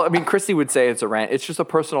well, I mean, Christy would say it's a rant. It's just a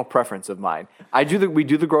personal preference of mine. We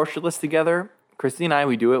do the grocery list together. Christy and I,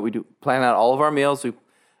 we do it. We plan out all of our meals.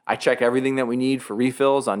 I check everything that we need for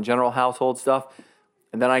refills on general household stuff,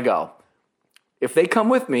 and then I go. If they come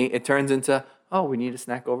with me, it turns into, we need a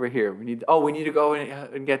snack over here. We need to go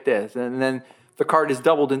and get this. And then the cart is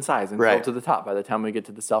doubled in size and filled to the top by the time we get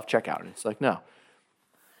to the self-checkout. And it's like, no.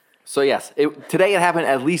 So, yes, today it happened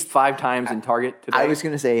at least 5 times in Target today. I was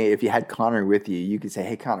going to say, if you had Connor with you, you could say,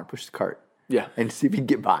 hey, Connor, push the cart. Yeah. and see if he can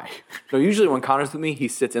get by. So usually when Connor's with me, he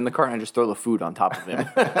sits in the car and I just throw the food on top of him.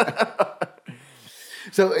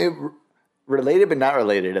 So related but not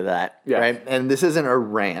related to that, Yeah. right? And this isn't a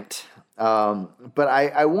rant, but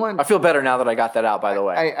I want I feel better now that I got that out, by the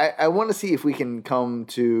way. I want to see if we can come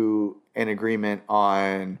to an agreement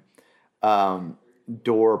on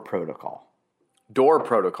door protocol. Door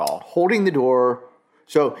protocol. Holding the door.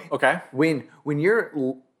 So Okay. when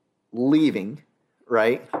you're leaving,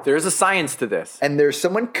 right, There's a science to this. and there's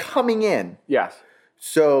someone coming in. Yes.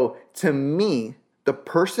 So to me, the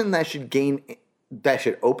person that should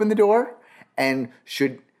open the door and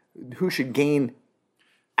who should gain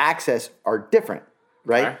access are different,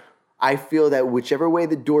 right? Okay. I feel that whichever way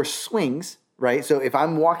the door swings, right? So if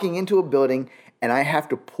I'm walking into a building and I have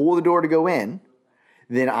to pull the door to go in,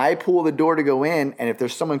 then I pull the door to go in, and if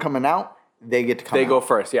there's someone coming out, they get to come out. They go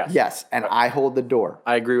first, yes. Yes, and I hold the door.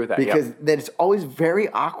 I agree with that. Because then it's always very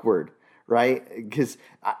awkward, right? Because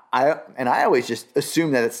I always just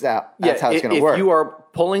assume that that's how it's going to work. If you are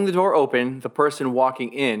pulling the door open, the person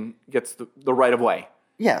walking in gets the right of way.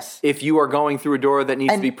 Yes. If you are going through a door that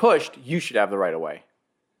needs to be pushed, you should have the right of way.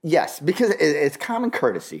 Yes, because it's common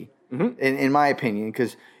courtesy, in my opinion,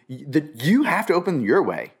 because you have to open your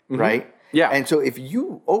way, right? Yeah. And so if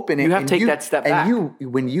you open it, You have to take that step back.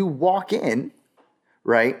 And when you walk in,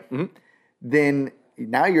 right, then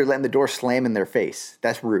now you're letting the door slam in their face.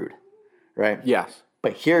 That's rude, right? Yes.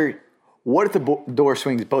 But here, what if the door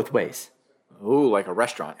swings both ways? Ooh, like a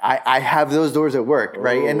restaurant. I have those doors at work,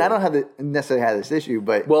 right? And I don't necessarily have this issue,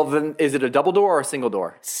 but Well, then is it a double door or a single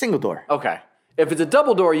door? single door. Okay. If it's a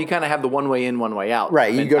double door, you kind of have the one way in, one way out.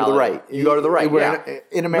 Right, you go to the mentality. right. You go to the right, yeah.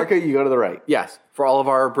 In America, you go to the right. Yes. For all of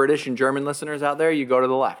our British and German listeners out there, you go to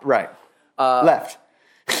the left. Right. Left.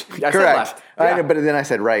 I Correct. said left. I Yeah. know, but then I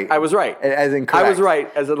said right. I was right. As in correct. I was right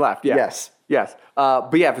as in left, yeah. Yes. Yes.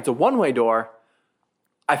 But yeah, if it's a one-way door,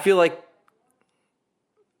 I feel like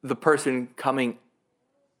the person coming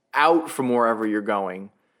out from wherever you're going.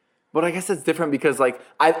 But I guess it's different because like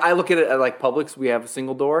I look at it at like Publix, we have a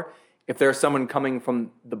single door. If there's someone coming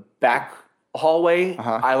from the back hallway,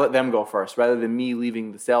 I let them go first rather than me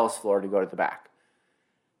leaving the sales floor to go to the back.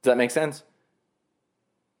 Does that make sense?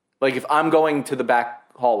 Like if I'm going to the back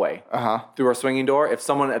hallway through a swinging door, if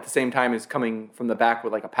someone at the same time is coming from the back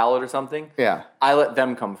with like a pallet or something, Yeah. I let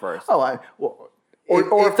them come first. Oh,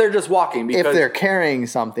 Or if they're just walking. Because, if they're carrying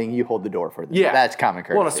something, you hold the door for them. yeah. That's common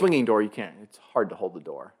courtesy. Well, in a swinging door, you can't. It's hard to hold the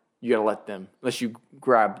door. You got to let them, unless you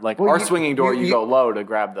grab, like Well, our you- swinging door, you- you go low to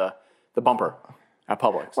grab the bumper at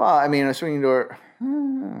Publix. Well, I mean, a swinging door.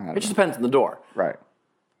 It just depends on the door. Right.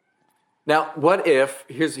 Now, what if,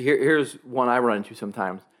 here's one I run into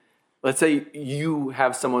sometimes. Let's say you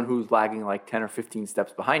have someone who's lagging like 10 or 15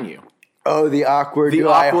 steps behind you. Oh, the awkward. Do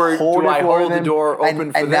I hold the them? door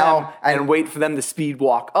open for them now, and wait for them to speed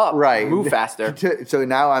walk up, right, move faster? So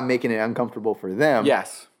now I'm making it uncomfortable for them.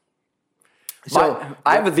 Yes. So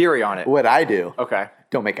I have a theory on it. what I do, Okay.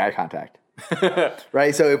 don't make eye contact.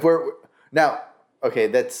 Right. So if we're now, okay,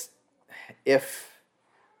 that's if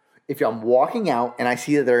I'm walking out and I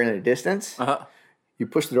see that they're in a distance, you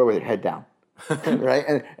push the door with your head down, right,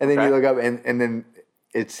 and then Okay. you look up and then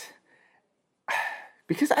it's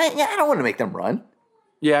because I don't want to make them run.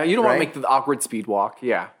 Yeah, you don't want to Right? make the awkward speed walk.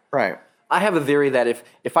 Yeah. Right. I have a theory that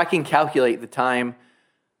if I can calculate the time,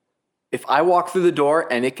 if I walk through the door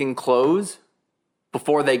and it can close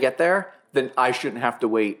before they get there, then I shouldn't have to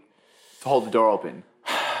wait to hold the door open.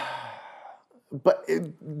 But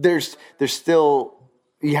there's still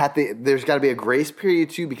there's got to be a grace period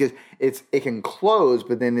too because it can close,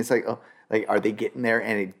 but then it's like are they getting there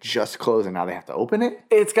and it just closed and now they have to open it?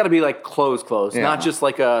 It's got to be like close, Yeah. not just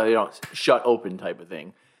like a shut open type of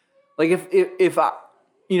thing. Like if I,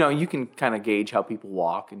 you can kind of gauge how people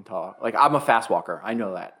walk and talk. Like I'm a fast walker, I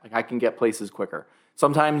know that. Like I can get places quicker.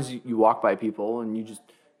 Sometimes you walk by people and you just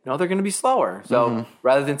know they're going to be slower. So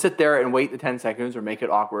rather than sit there and wait the 10 seconds or make it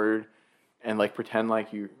awkward and like pretend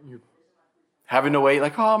like you're having to wait,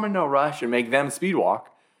 like, oh, I'm in no rush and make them speed walk.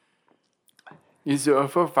 So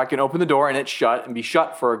if I can open the door and it's shut and be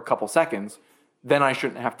shut for a couple seconds, then I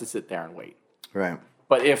shouldn't have to sit there and wait. Right.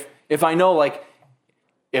 But if I know, like,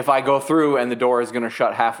 if I go through and the door is going to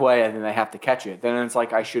shut halfway and then they have to catch it, then it's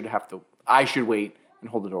like I should wait and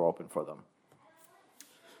hold the door open for them.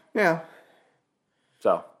 Yeah.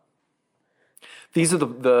 So these are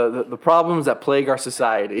the problems that plague our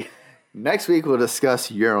society. Next week we'll discuss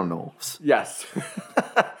urinals. Yes.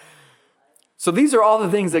 So these are all the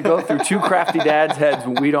things that go through two crafty dads' heads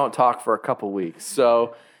when we don't talk for a couple weeks.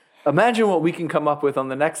 So imagine what we can come up with on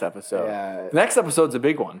the next episode. Yeah. The next episode's a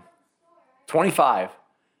big one. 25.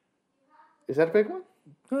 Is that a big one?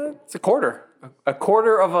 It's a quarter. A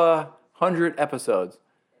quarter of 100 episodes.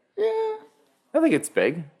 Yeah. I think it's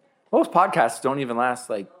big. Most podcasts don't even last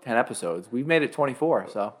like 10 episodes. We've made it 24,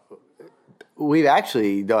 so. We've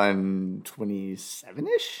actually done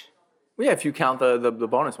 27-ish. Well, yeah, if you count the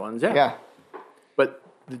bonus ones, yeah. Yeah. But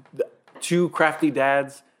the two crafty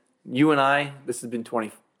dads, you and I, this has been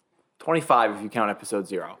 25 if you count episode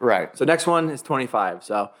 0. Right. So next one is 25.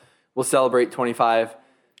 So we'll celebrate 25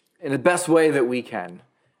 in the best way that we can.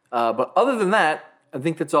 But other than that, I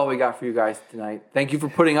think that's all we got for you guys tonight. Thank you for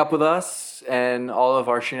putting up with us and all of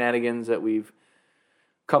our shenanigans that we've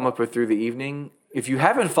come up with through the evening. If you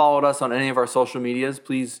haven't followed us on any of our social medias,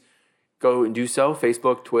 please go and do so.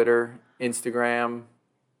 Facebook, Twitter, Instagram,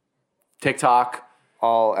 TikTok.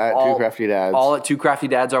 All at Two Crafty Dads. All at Two Crafty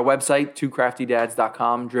Dads. Our website,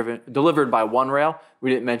 twocraftydads.com, delivered by OneRail. We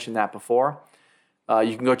didn't mention that before.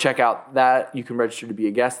 You can go check out that. You can register to be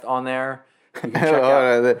a guest on there. You can check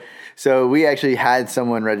out. So we actually had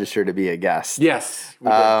someone register to be a guest. Yes. We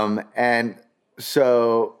did. And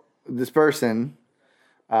so this person,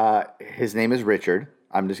 his name is Richard.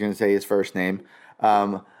 I'm just going to say his first name.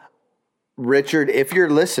 Richard, if you're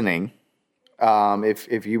listening,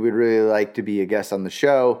 if you would really like to be a guest on the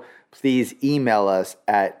show, please email us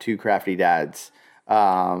at twocraftydads.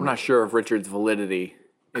 I'm not sure of Richard's validity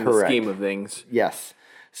in the scheme of things. Yes.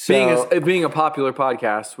 So, being a popular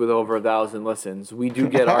podcast with over 1,000 listens, we do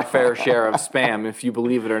get our fair share of spam, if you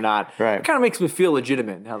believe it or not. Right. It kind of makes me feel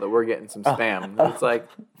legitimate now that we're getting some spam. It's like,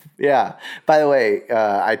 yeah. By the way,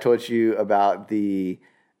 I told you about the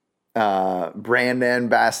brand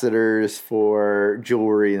ambassadors for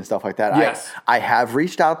jewelry and stuff like that. Yes. I have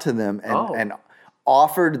reached out to them and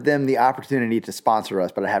offered them the opportunity to sponsor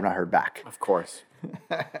us, but I have not heard back. Of course.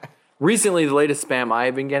 Recently, the latest spam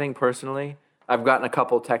I've been getting personally, I've gotten a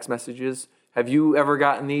couple text messages. Have you ever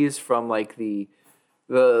gotten these from like the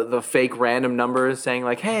fake random numbers saying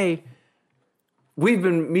like, "Hey, we've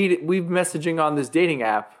messaging on this dating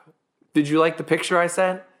app. Did you like the picture I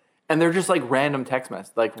sent?" And they're just like random text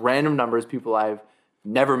messages, like random numbers, people I've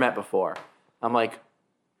never met before. I'm like,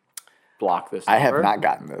 block this number. I have not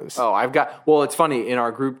gotten those. Oh, well, it's funny. In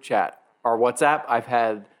our group chat, our WhatsApp, I've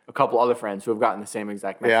had a couple other friends who have gotten the same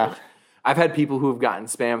exact message. Yeah. I've had people who have gotten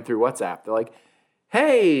spam through WhatsApp. They're like,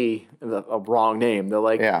 "Hey," a wrong name. They're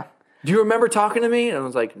like, yeah. "Do you remember talking to me?" And I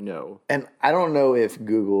was like, "No." And I don't know if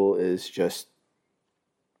Google is just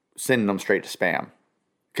sending them straight to spam,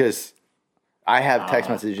 because I have text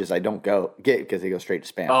messages I don't get because they go straight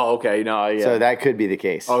to spam. Oh, okay. No, yeah. So that could be the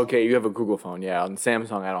case. Okay, you have a Google phone. Yeah, on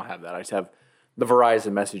Samsung, I don't have that. I just have the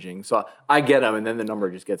Verizon messaging. So I get them, and then the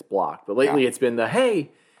number just gets blocked. But lately, it's been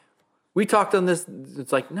hey, we talked on this.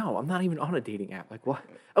 It's like, no, I'm not even on a dating app. Like, what?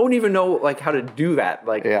 I wouldn't even know like how to do that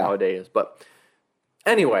nowadays. But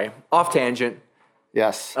anyway, off tangent.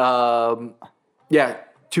 Yes. Yeah,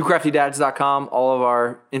 twocraftydads.com, all of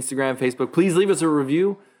our Instagram, Facebook. Please leave us a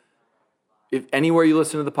review. If anywhere you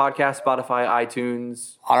listen to the podcast, Spotify,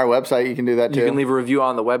 iTunes. On our website, you can do that too. You can leave a review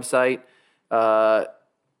on the website.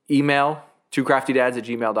 Email,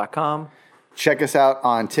 twocraftydads@gmail.com. Check us out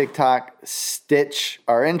on TikTok, Stitch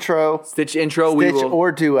our intro. Stitch intro. Stitch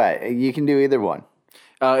or Duet. You can do either one.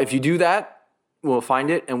 If you do that, we'll find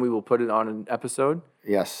it and we will put it on an episode.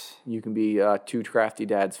 Yes. You can be Two Crafty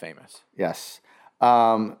Dads famous. Yes.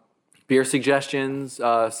 Beer suggestions.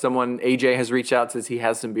 AJ has reached out, says he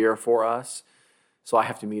has some beer for us. So I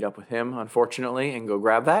have to meet up with him, unfortunately, and go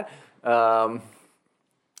grab that.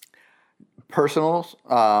 Personals.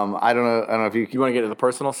 I don't know if You want to get to the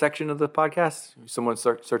personal section of the podcast? Someone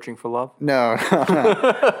searching for love? No.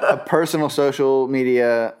 Personal social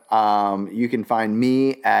media. You can find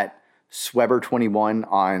me at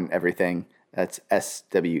Sweber21 on everything. That's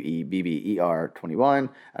SWEBBER 21.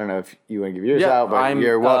 I don't know if you want to give yours out, but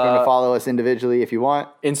you're welcome to follow us individually if you want.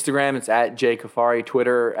 Instagram, it's at Jay Kafari.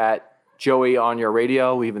 Twitter, at Joey on your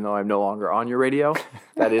radio, even though I'm no longer on your radio.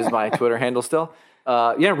 That is my Twitter handle still.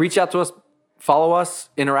 Reach out to us, follow us,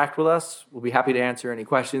 interact with us. We'll be happy to answer any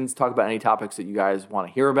questions, talk about any topics that you guys want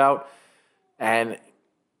to hear about. And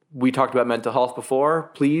we talked about mental health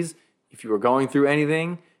before. Please, if you are going through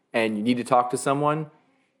anything and you need to talk to someone,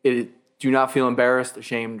 do not feel embarrassed,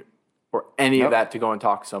 ashamed, or any of that to go and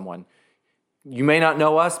talk to someone. You may not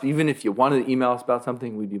know us, but even if you wanted to email us about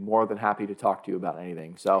something, we'd be more than happy to talk to you about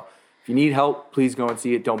anything. So if you need help, please go and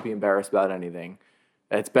see it. Don't be embarrassed about anything.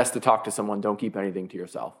 It's best to talk to someone. Don't keep anything to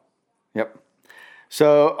yourself. Yep.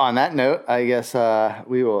 So on that note, I guess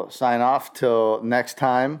we will sign off till next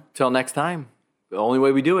time. Till next time. The only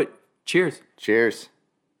way we do it. Cheers. Cheers.